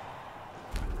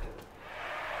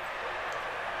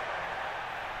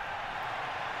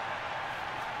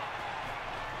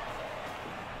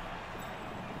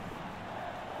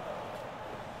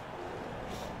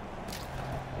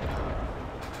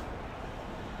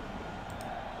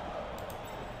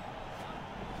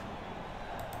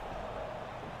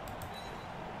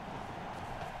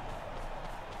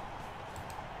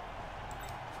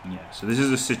 So this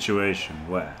is a situation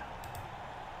where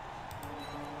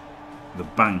the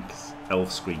bank's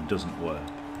elf screen doesn't work,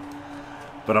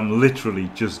 but I'm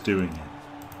literally just doing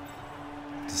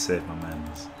it to save my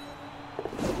men's.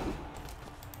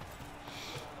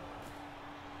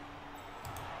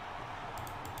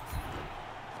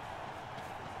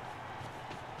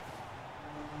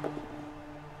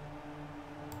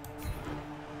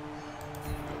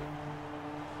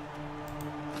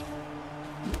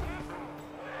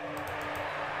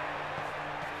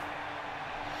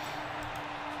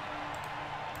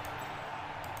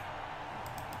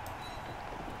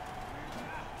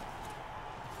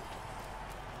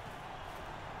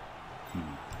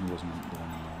 He wasn't the one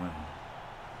in my way.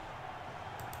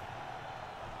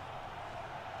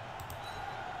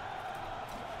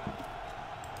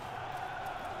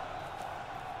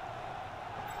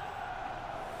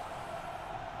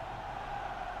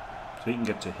 So he can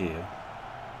get to here.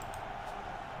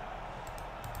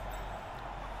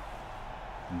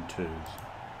 In twos.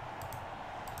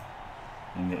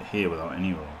 He can get here without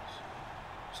any rolls.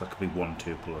 So that could be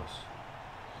 1-2 plus.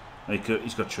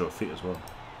 He's got short feet as well.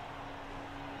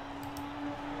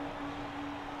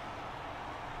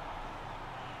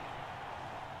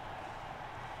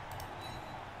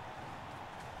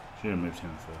 Should have moved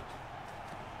him first.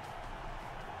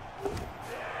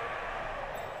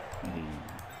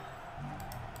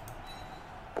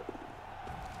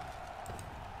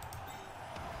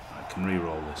 I can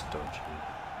re-roll this dodge here.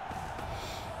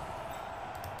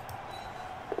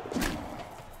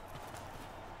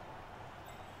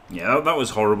 Yeah, that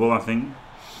was horrible, I think.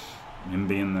 Him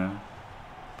being there.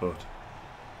 But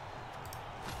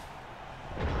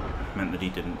it meant that he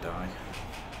didn't die.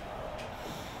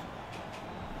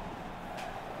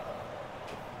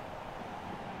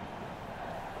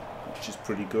 Which is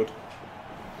pretty good.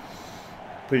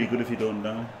 Pretty good if you don't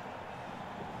die.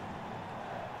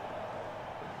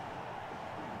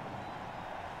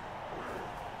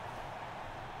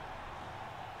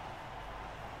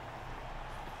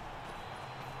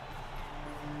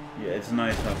 Yeah, it's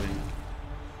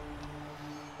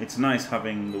nice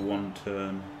having the one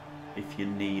turn if you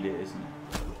need it, isn't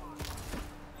it?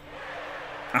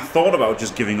 I thought about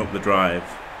just giving up the drive,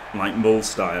 like Mull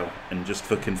style, and just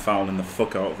fucking fouling the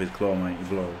fuck out of his Claw Mighty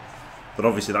Blow. But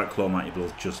obviously that Claw Mighty Blow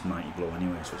is just Mighty Blow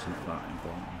anyway, so it's not that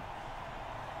important.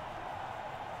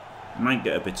 I might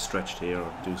get a bit stretched here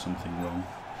or do something wrong.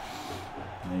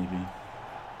 Maybe.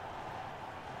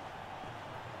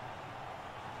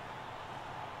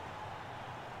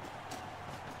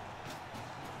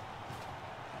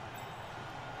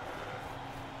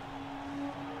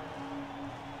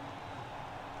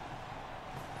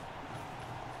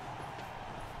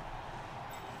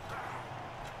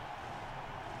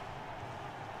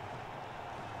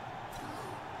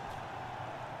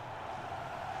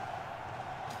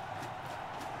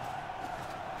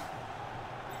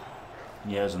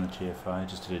 Yeah, I was on the GFI, I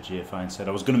just did a GFI instead.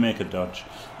 I was going to make a dodge.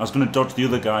 I was going to dodge the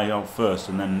other guy out first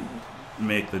and then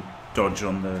make the dodge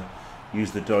on the...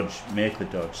 use the dodge, make the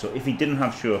dodge. So if he didn't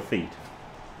have sure feet,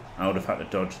 I would have had to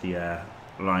dodge the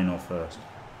Lino first,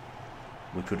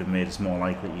 which would have made us more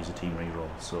likely to use a team reroll.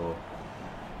 So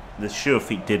the sure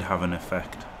feet did have an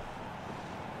effect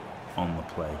on the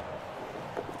play.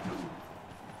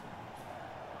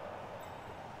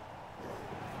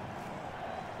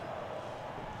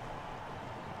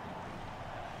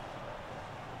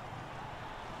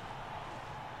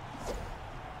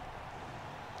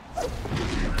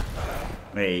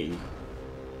 Hey.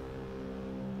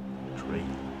 Tree.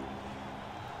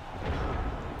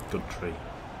 Good tree.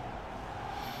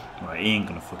 Right, he ain't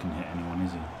gonna fucking hit anyone,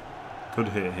 is he? Could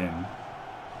hit him.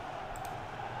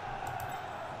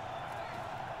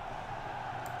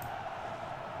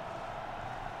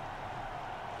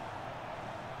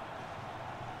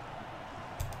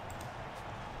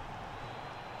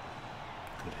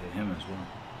 Could hit him as well.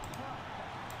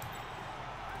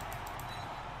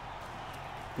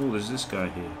 Oh, there's this guy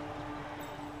here.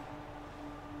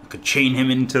 I could chain him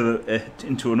into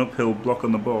an uphill block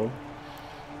on the ball.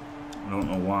 I don't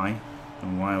know why. I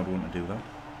don't know why I would want to do that.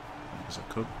 I guess I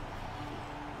could.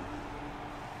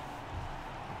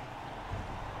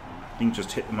 I think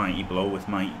just hit the Mighty Blow with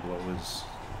Mighty Blow is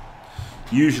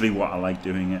usually what I like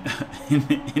doing it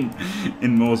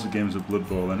in most games of Blood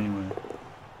Bowl anyway.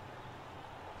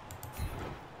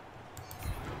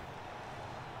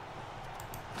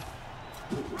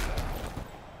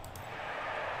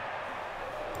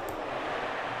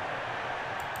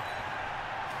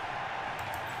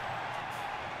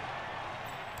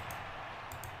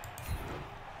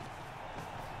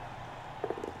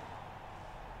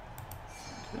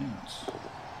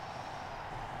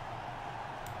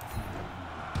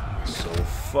 So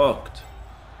fucked.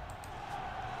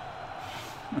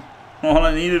 All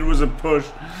I needed was a push.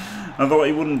 I thought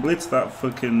he wouldn't blitz that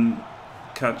fucking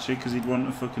catcher because he'd want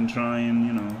to fucking try and,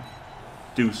 you know,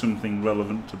 do something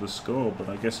relevant to the score, but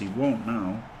I guess he won't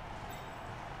now.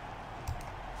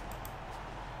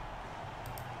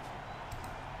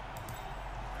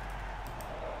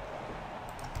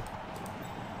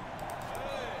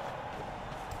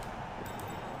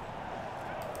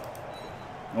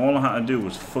 All I had to do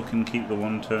was fucking keep the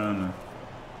one turner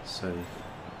safe.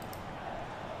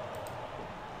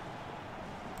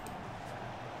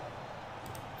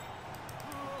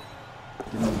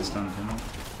 Didn't understand him.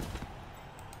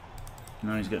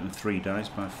 Now he's getting 3 dice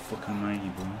by fucking mighty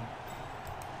boy.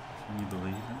 Can you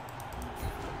believe it?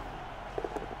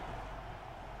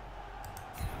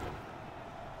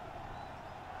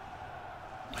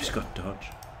 He's got dodge.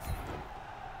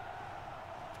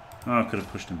 Oh, I could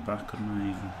have pushed him back, couldn't I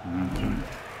even?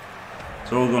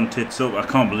 It's all gone tits up. I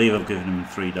can't believe I've given him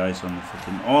 3 dice on the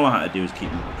fucking... All I had to do was keep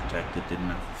him protected,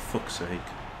 didn't I? For fuck's sake.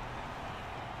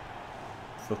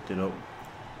 Fucked it up.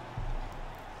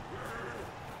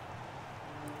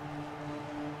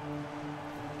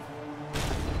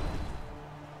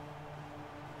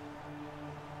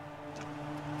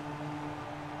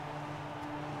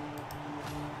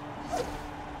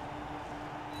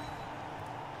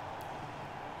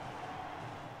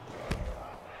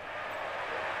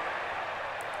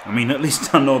 I mean, at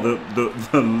least I know that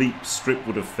the leap strip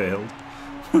would have failed.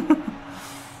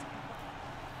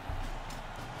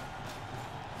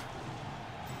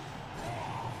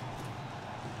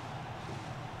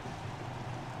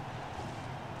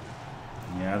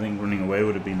 Yeah, I think running away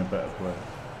would have been a better play.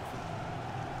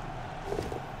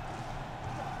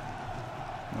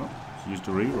 Oh, he's used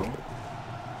a reroll.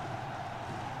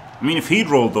 I mean, if he'd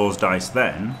rolled those dice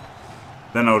then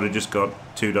I would have just got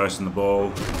 2 dice on the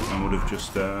ball and would have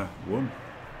just won.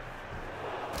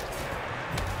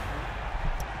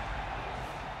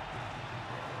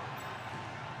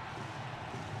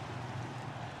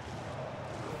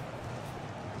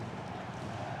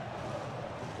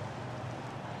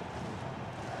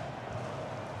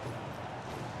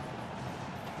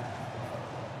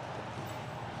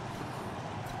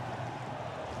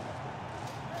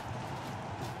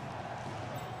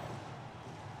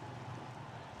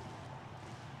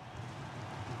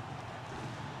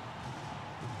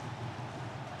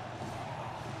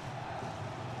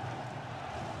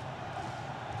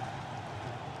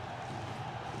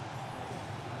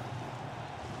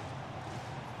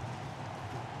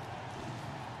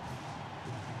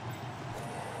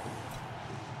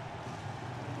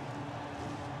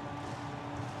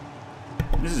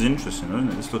 This is interesting, isn't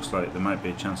it? This looks like there might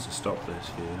be a chance to stop this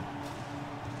here.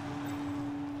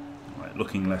 Right,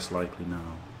 looking less likely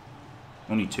now.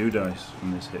 Only 2 dice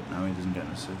from this hit now, he doesn't get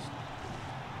an assist.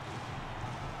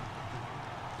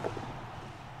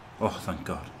 Oh, thank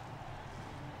God.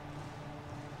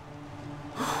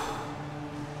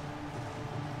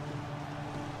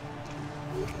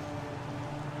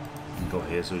 Go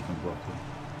here so he can block it.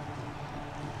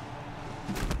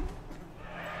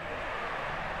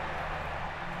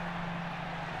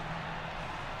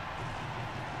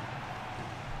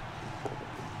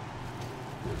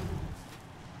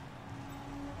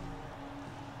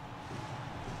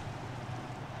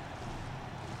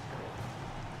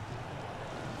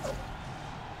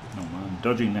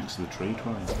 Dodging next to the tree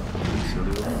twice. That's really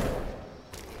silly, isn't it?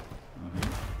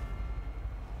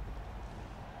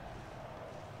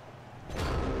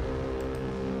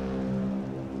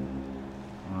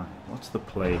 Right, what's the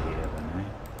play here then, eh?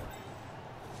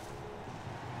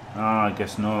 Ah, I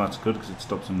guess no, that's good because it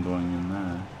stops him going in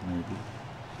there, maybe.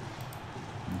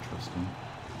 Interesting.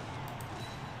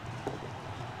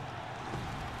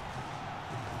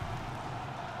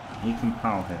 He can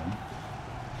power him.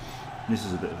 This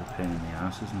is a bit of a pain in the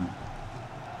ass, isn't it?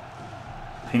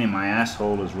 Pain in my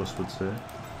asshole, as Russ would say.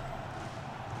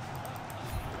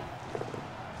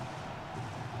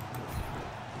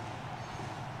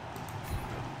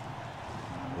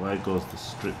 Where goes the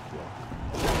strip block?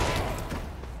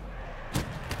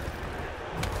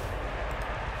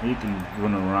 He can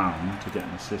run around to get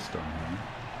an assist on him.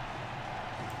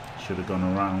 Should have gone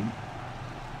around.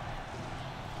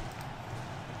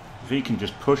 If he can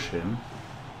just push him,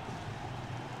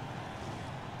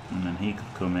 and then he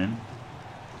could come in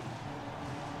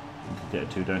and could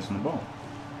get 2 dice on the ball.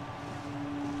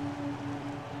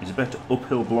 Is it better to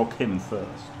uphill block him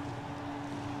first?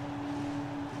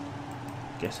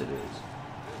 Guess it is.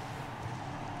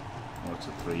 Oh, it's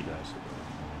a 3 dice.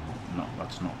 No,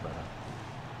 that's not better.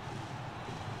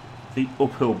 If he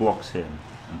uphill blocks him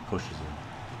and pushes him,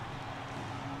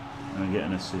 and I get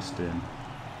an assist in,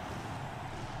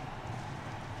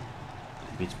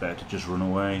 maybe it's better to just run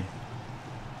away.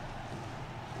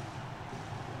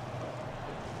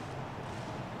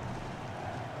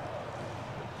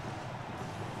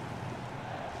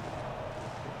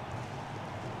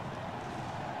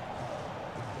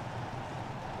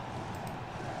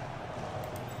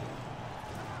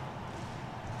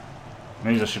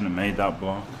 Maybe I shouldn't have made that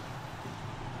block.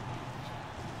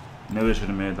 Maybe I should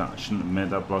have made that. I shouldn't have made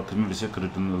that block because maybe I could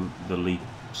have done the leap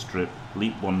strip,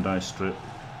 leap 1 dice strip.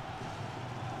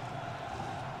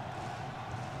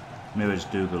 Maybe I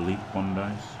just do the leap 1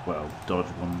 dice. Well, dodge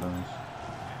 1 dice.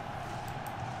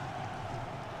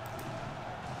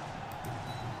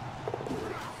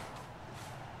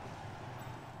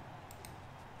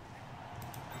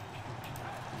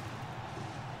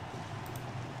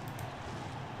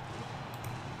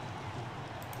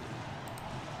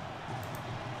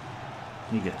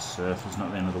 He gets surf, it's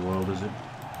not the end of the world, is it?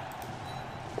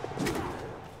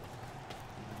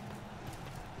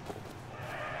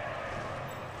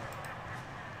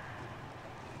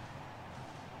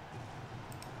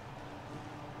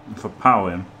 If I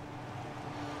power him,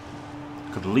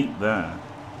 I could leap there.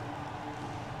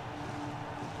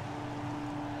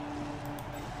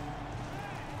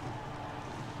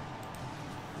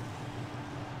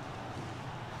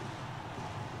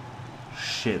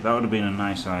 Shit, that would have been a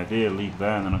nice idea, leap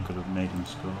there and then I could have made him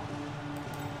score.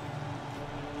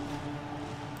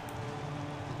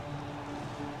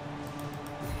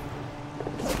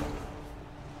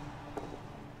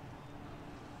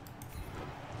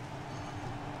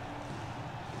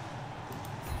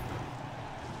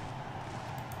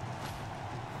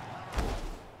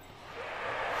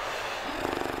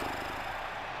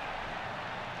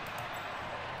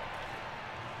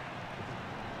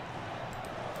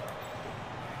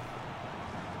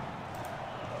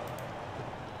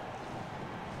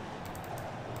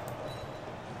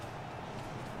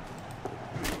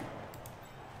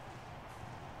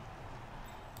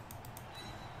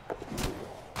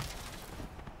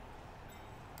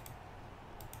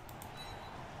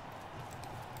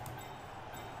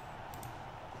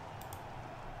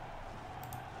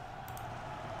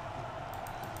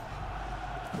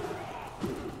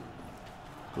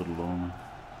 Good lord, man.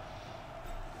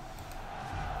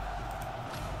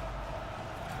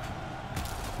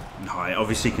 No, I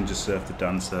obviously can just surf the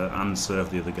dancer and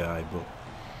serve the other guy, but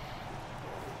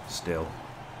still,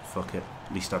 fuck it.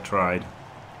 At least I tried.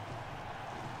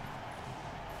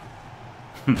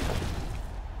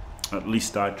 At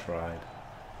least I tried.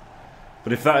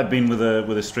 But if that had been with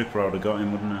a stripper, I would have got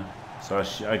him, wouldn't I? So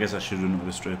I guess I should have done it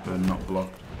with a stripper and not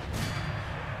blocked.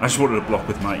 I just wanted to block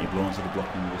with Mighty Blow instead of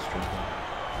blocking with a stripper.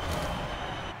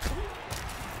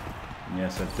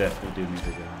 Yes, I definitely do need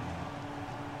to go.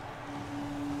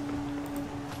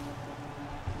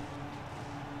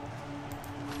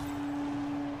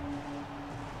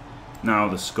 Now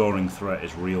the scoring threat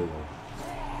is real though.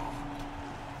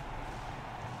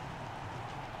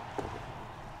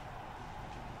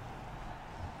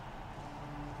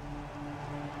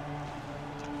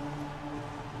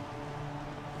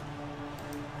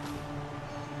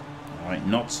 Alright,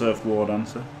 not surf war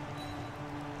dancer.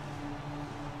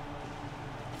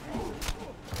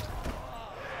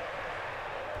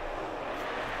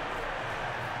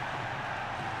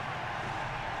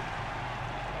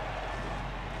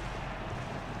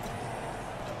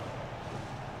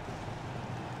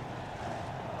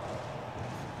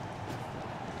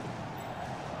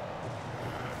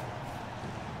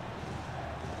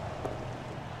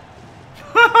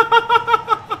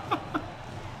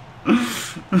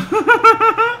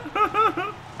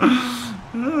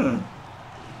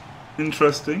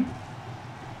 Interesting.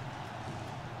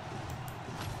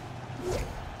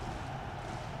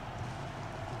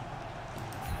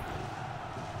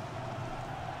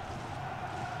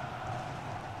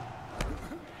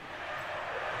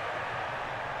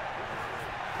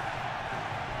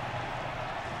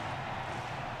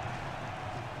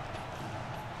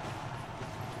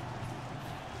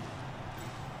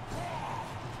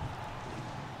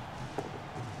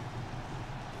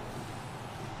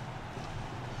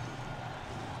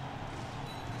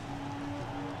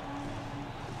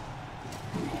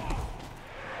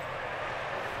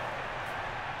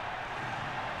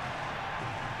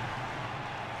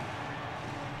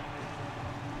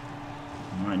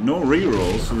 Right, no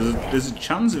rerolls, so there's a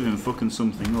chance of him fucking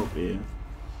something up here.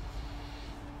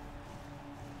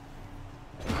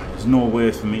 There's no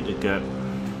way for me to get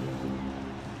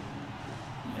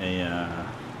a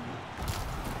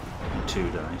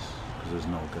 2 dice, because there's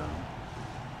no go.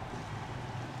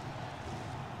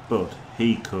 But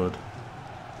he could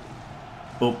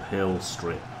uphill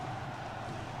strip.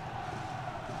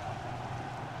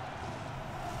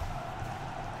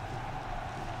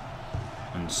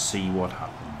 And see what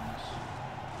happens.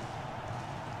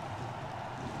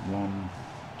 1,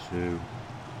 2,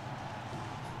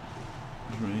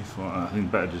 3, 4. I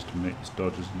think better just to make this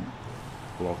dodge, isn't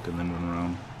it? Block and then run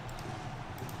around.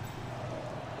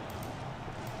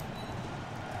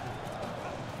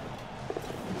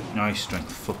 Nice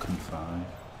strength, fucking 5.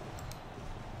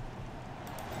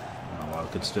 Oh well, I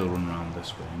could still run around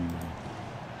this way anyway.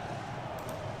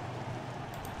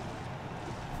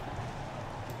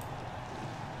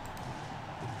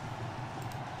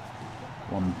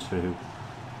 One, 2,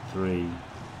 3,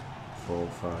 4,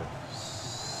 5,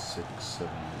 6, 7,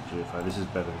 8, 5. This is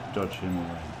better. Dodge him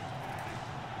away.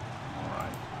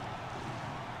 Alright.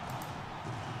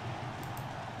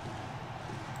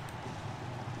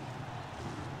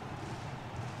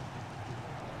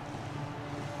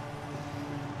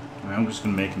 I'm just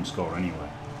going to make him score anyway.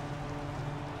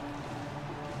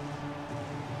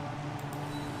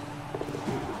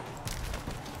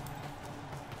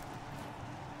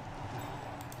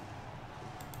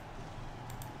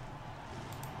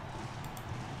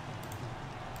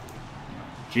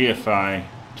 GFI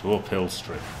to uphill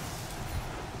strip.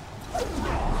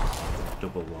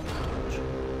 Double one touch.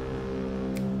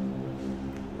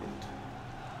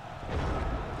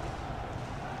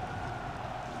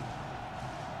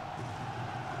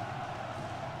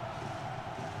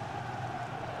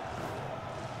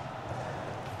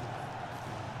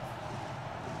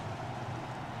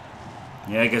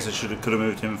 Yeah, I guess I could have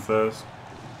moved him first.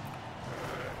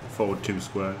 Forward 2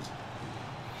 squares.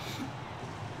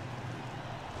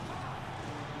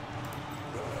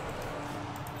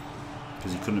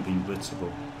 Because he couldn't have been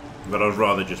blitzable. But I'd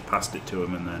rather just passed it to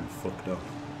him and then fucked off.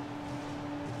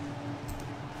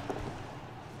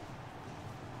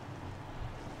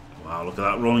 Wow, look at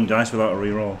that, rolling dice without a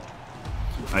reroll.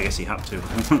 I guess he had to.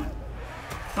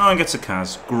 Oh, and gets a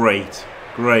Kaz. Great.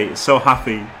 Great. So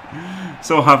happy.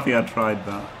 So happy I tried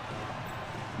that.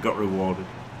 Got rewarded.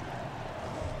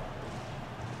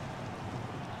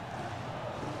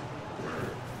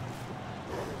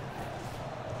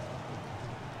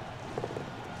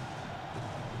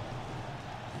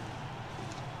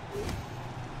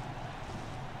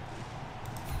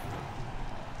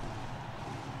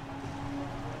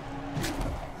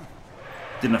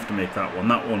 Didn't have to make that one.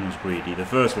 That one was greedy. The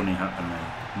first one he had to make.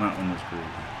 And that one was greedy.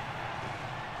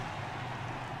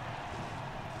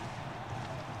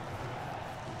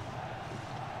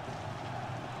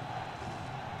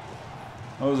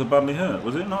 Oh, was it badly hurt?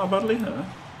 Was it not a badly hurt?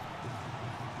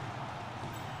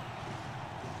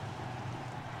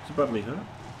 Was it badly hurt?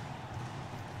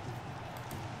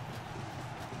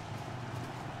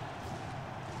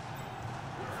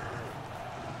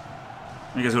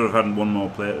 I guess I would have had one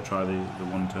more player to try the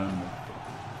one turn with.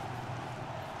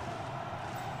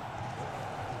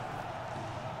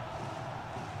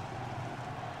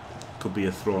 Could be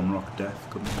a thrown rock death,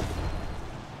 couldn't it?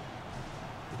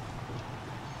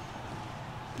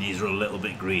 These are a little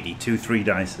bit greedy. 2 3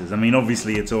 dices. I mean,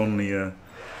 obviously it's only a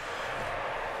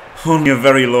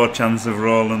very low chance of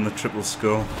rolling the triple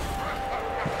skull,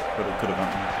 but it could have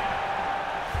happened.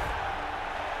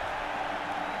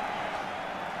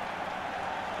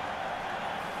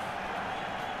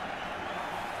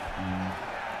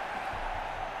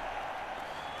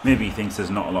 Maybe he thinks there's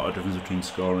not a lot of difference between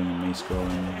scoring and me scoring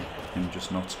and him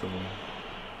just not scoring.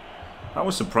 That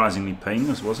was surprisingly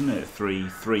painless, wasn't it? 3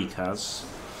 Kaz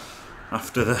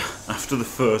after the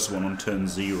first one on turn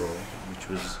 0, which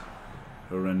was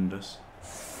horrendous.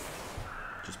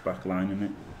 Just backlining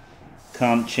it.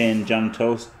 Can't chain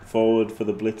Jantos forward for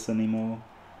the blitz anymore.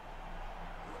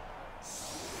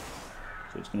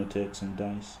 So it's going to take some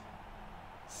dice.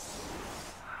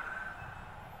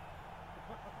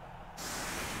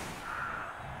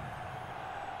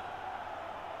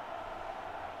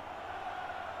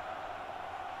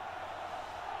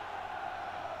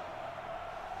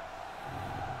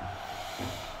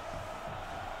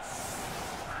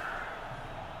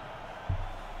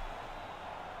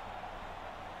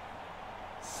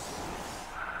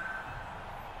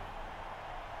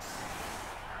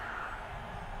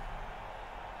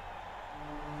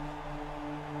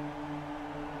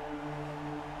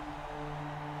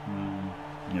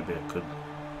 Maybe I could.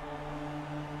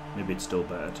 Maybe it's still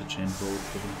better to chain forward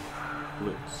for the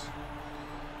blitz.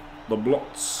 The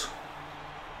blots.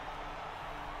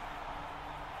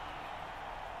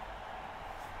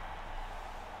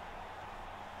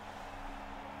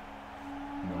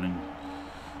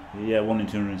 Yeah, 1 in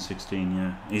 216.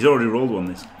 Yeah, he's already rolled one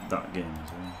that game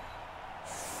as well.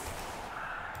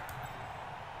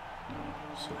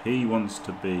 So he wants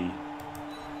to be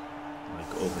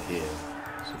like over here.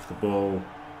 So if the ball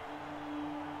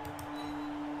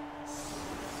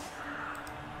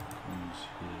comes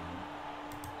here,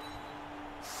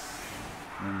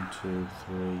 1, 2,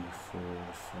 3, 4,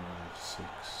 5, 6,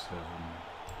 7,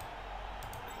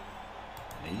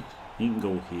 8. He can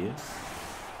go here.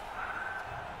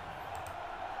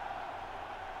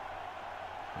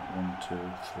 1, 2, 3,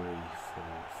 4,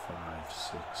 5,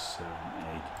 6, 7,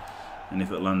 8. And if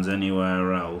it lands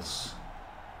anywhere else,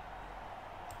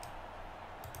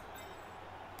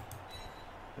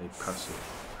 they pass it.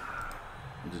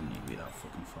 He doesn't need to be that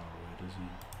fucking far away, does he?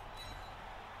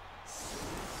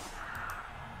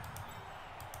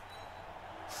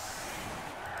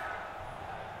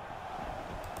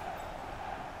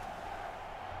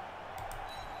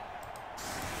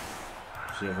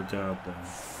 Does he have a guard there?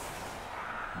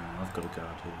 No, I've got a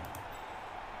guard here.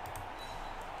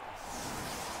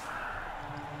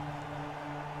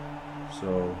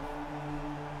 So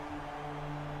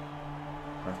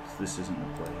this isn't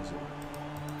the play, is it?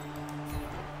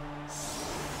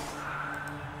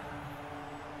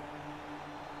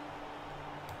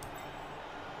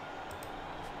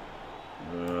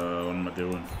 What am I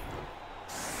doing?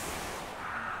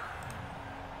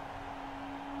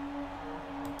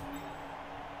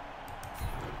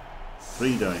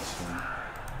 Three dice.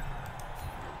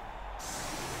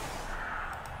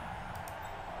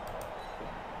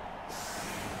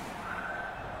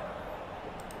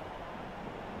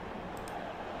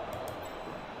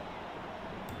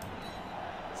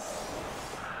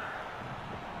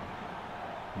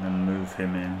 And then move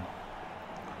him in.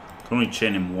 Can only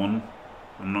chain him one.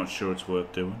 I'm not sure it's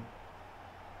worth doing.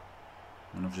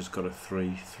 And I've just got a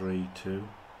 3-3-2 to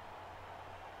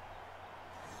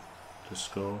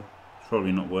score. It's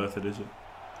probably not worth it, is it?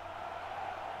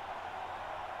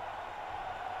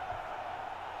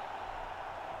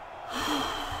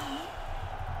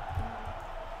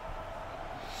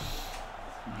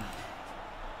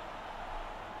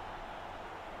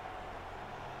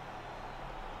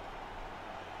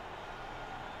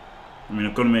 I mean,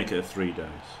 I've got to make it a 3 dice.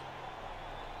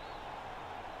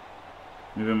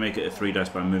 Maybe I'll make it a 3 dice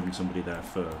by moving somebody there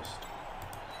first.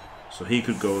 So he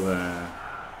could go there,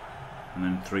 and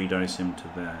then 3 dice him to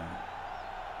there.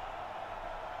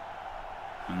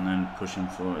 And then push him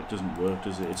forward. It doesn't work,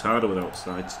 does it? It's harder without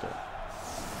sidestep.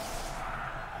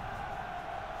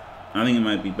 I think it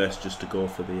might be best just to go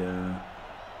for the...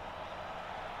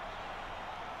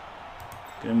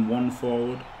 get him 1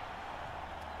 forward.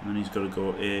 And then he's got to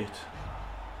go 8.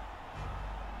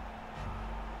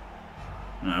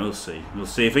 No, we'll see. We'll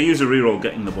see. If I use a reroll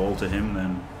getting the ball to him,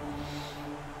 then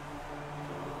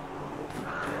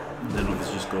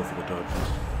obviously just go for the dodges.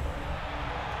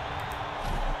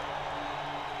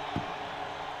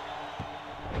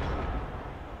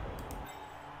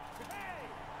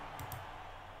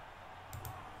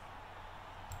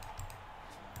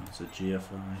 That's a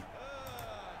GFI.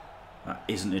 That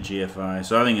isn't a GFI,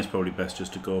 so I think it's probably best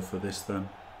just to go for this then.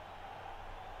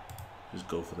 Just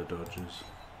go for the dodges.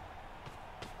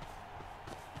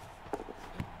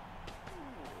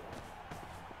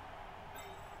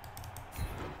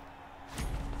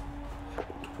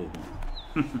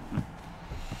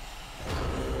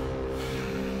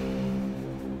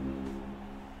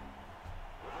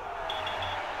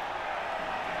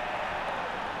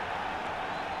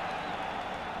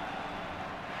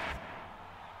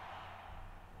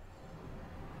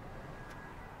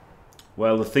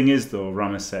 Well, the thing is though,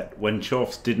 Ramaset, when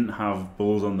Chofs didn't have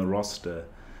bulls on the roster,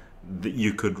 that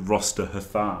you could roster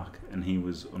Hthark and he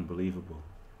was unbelievable.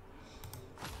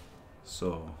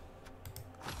 So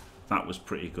that was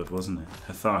pretty good, wasn't it?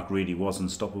 Hthark really was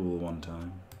unstoppable one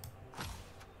time.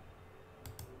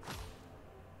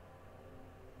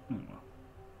 Oh, well.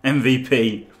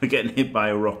 MVP for getting hit by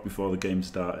a rock before the game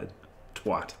started.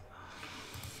 Twat.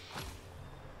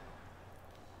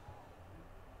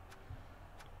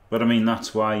 But I mean,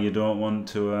 that's why you don't want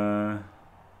to,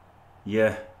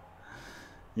 yeah.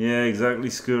 Yeah, exactly,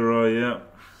 Skuroy, yeah.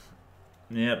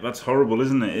 Yeah, that's horrible,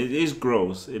 isn't it? It is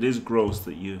gross. It is gross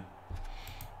that you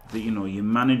know, you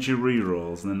manage your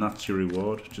rerolls and then that's your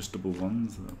reward, just double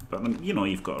ones. But, you know,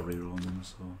 you've got to reroll them,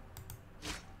 so.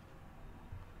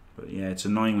 But yeah, it's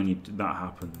annoying when that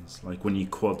happens. Like when you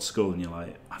quad skull and you're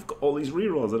like, I've got all these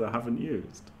rerolls that I haven't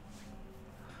used.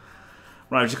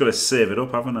 Right, I've just got to save it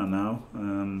up, haven't I, now?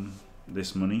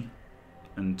 This money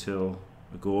until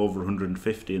I go over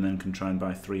 150 and then can try and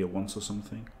buy 3 at once or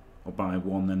something. Or buy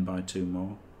 1, then buy 2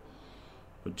 more.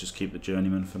 But just keep the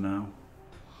journeyman for now.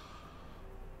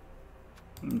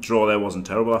 Draw there wasn't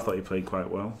terrible. I thought he played quite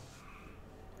well.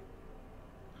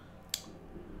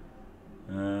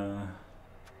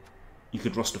 You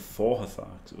could roster 4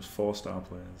 Htharks. It was 4-star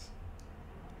players.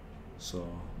 So,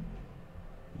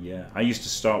 yeah. I used to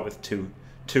start with two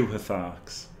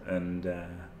Htharks and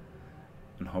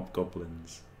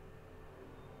Hobgoblins.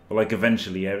 But like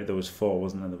eventually, yeah, there was 4,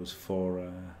 wasn't there? There was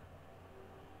 4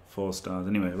 stars.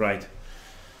 Anyway, right.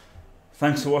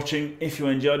 Thanks for watching. If you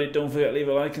enjoyed it, don't forget to leave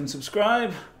a like and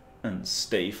subscribe. And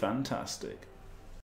stay fantastic.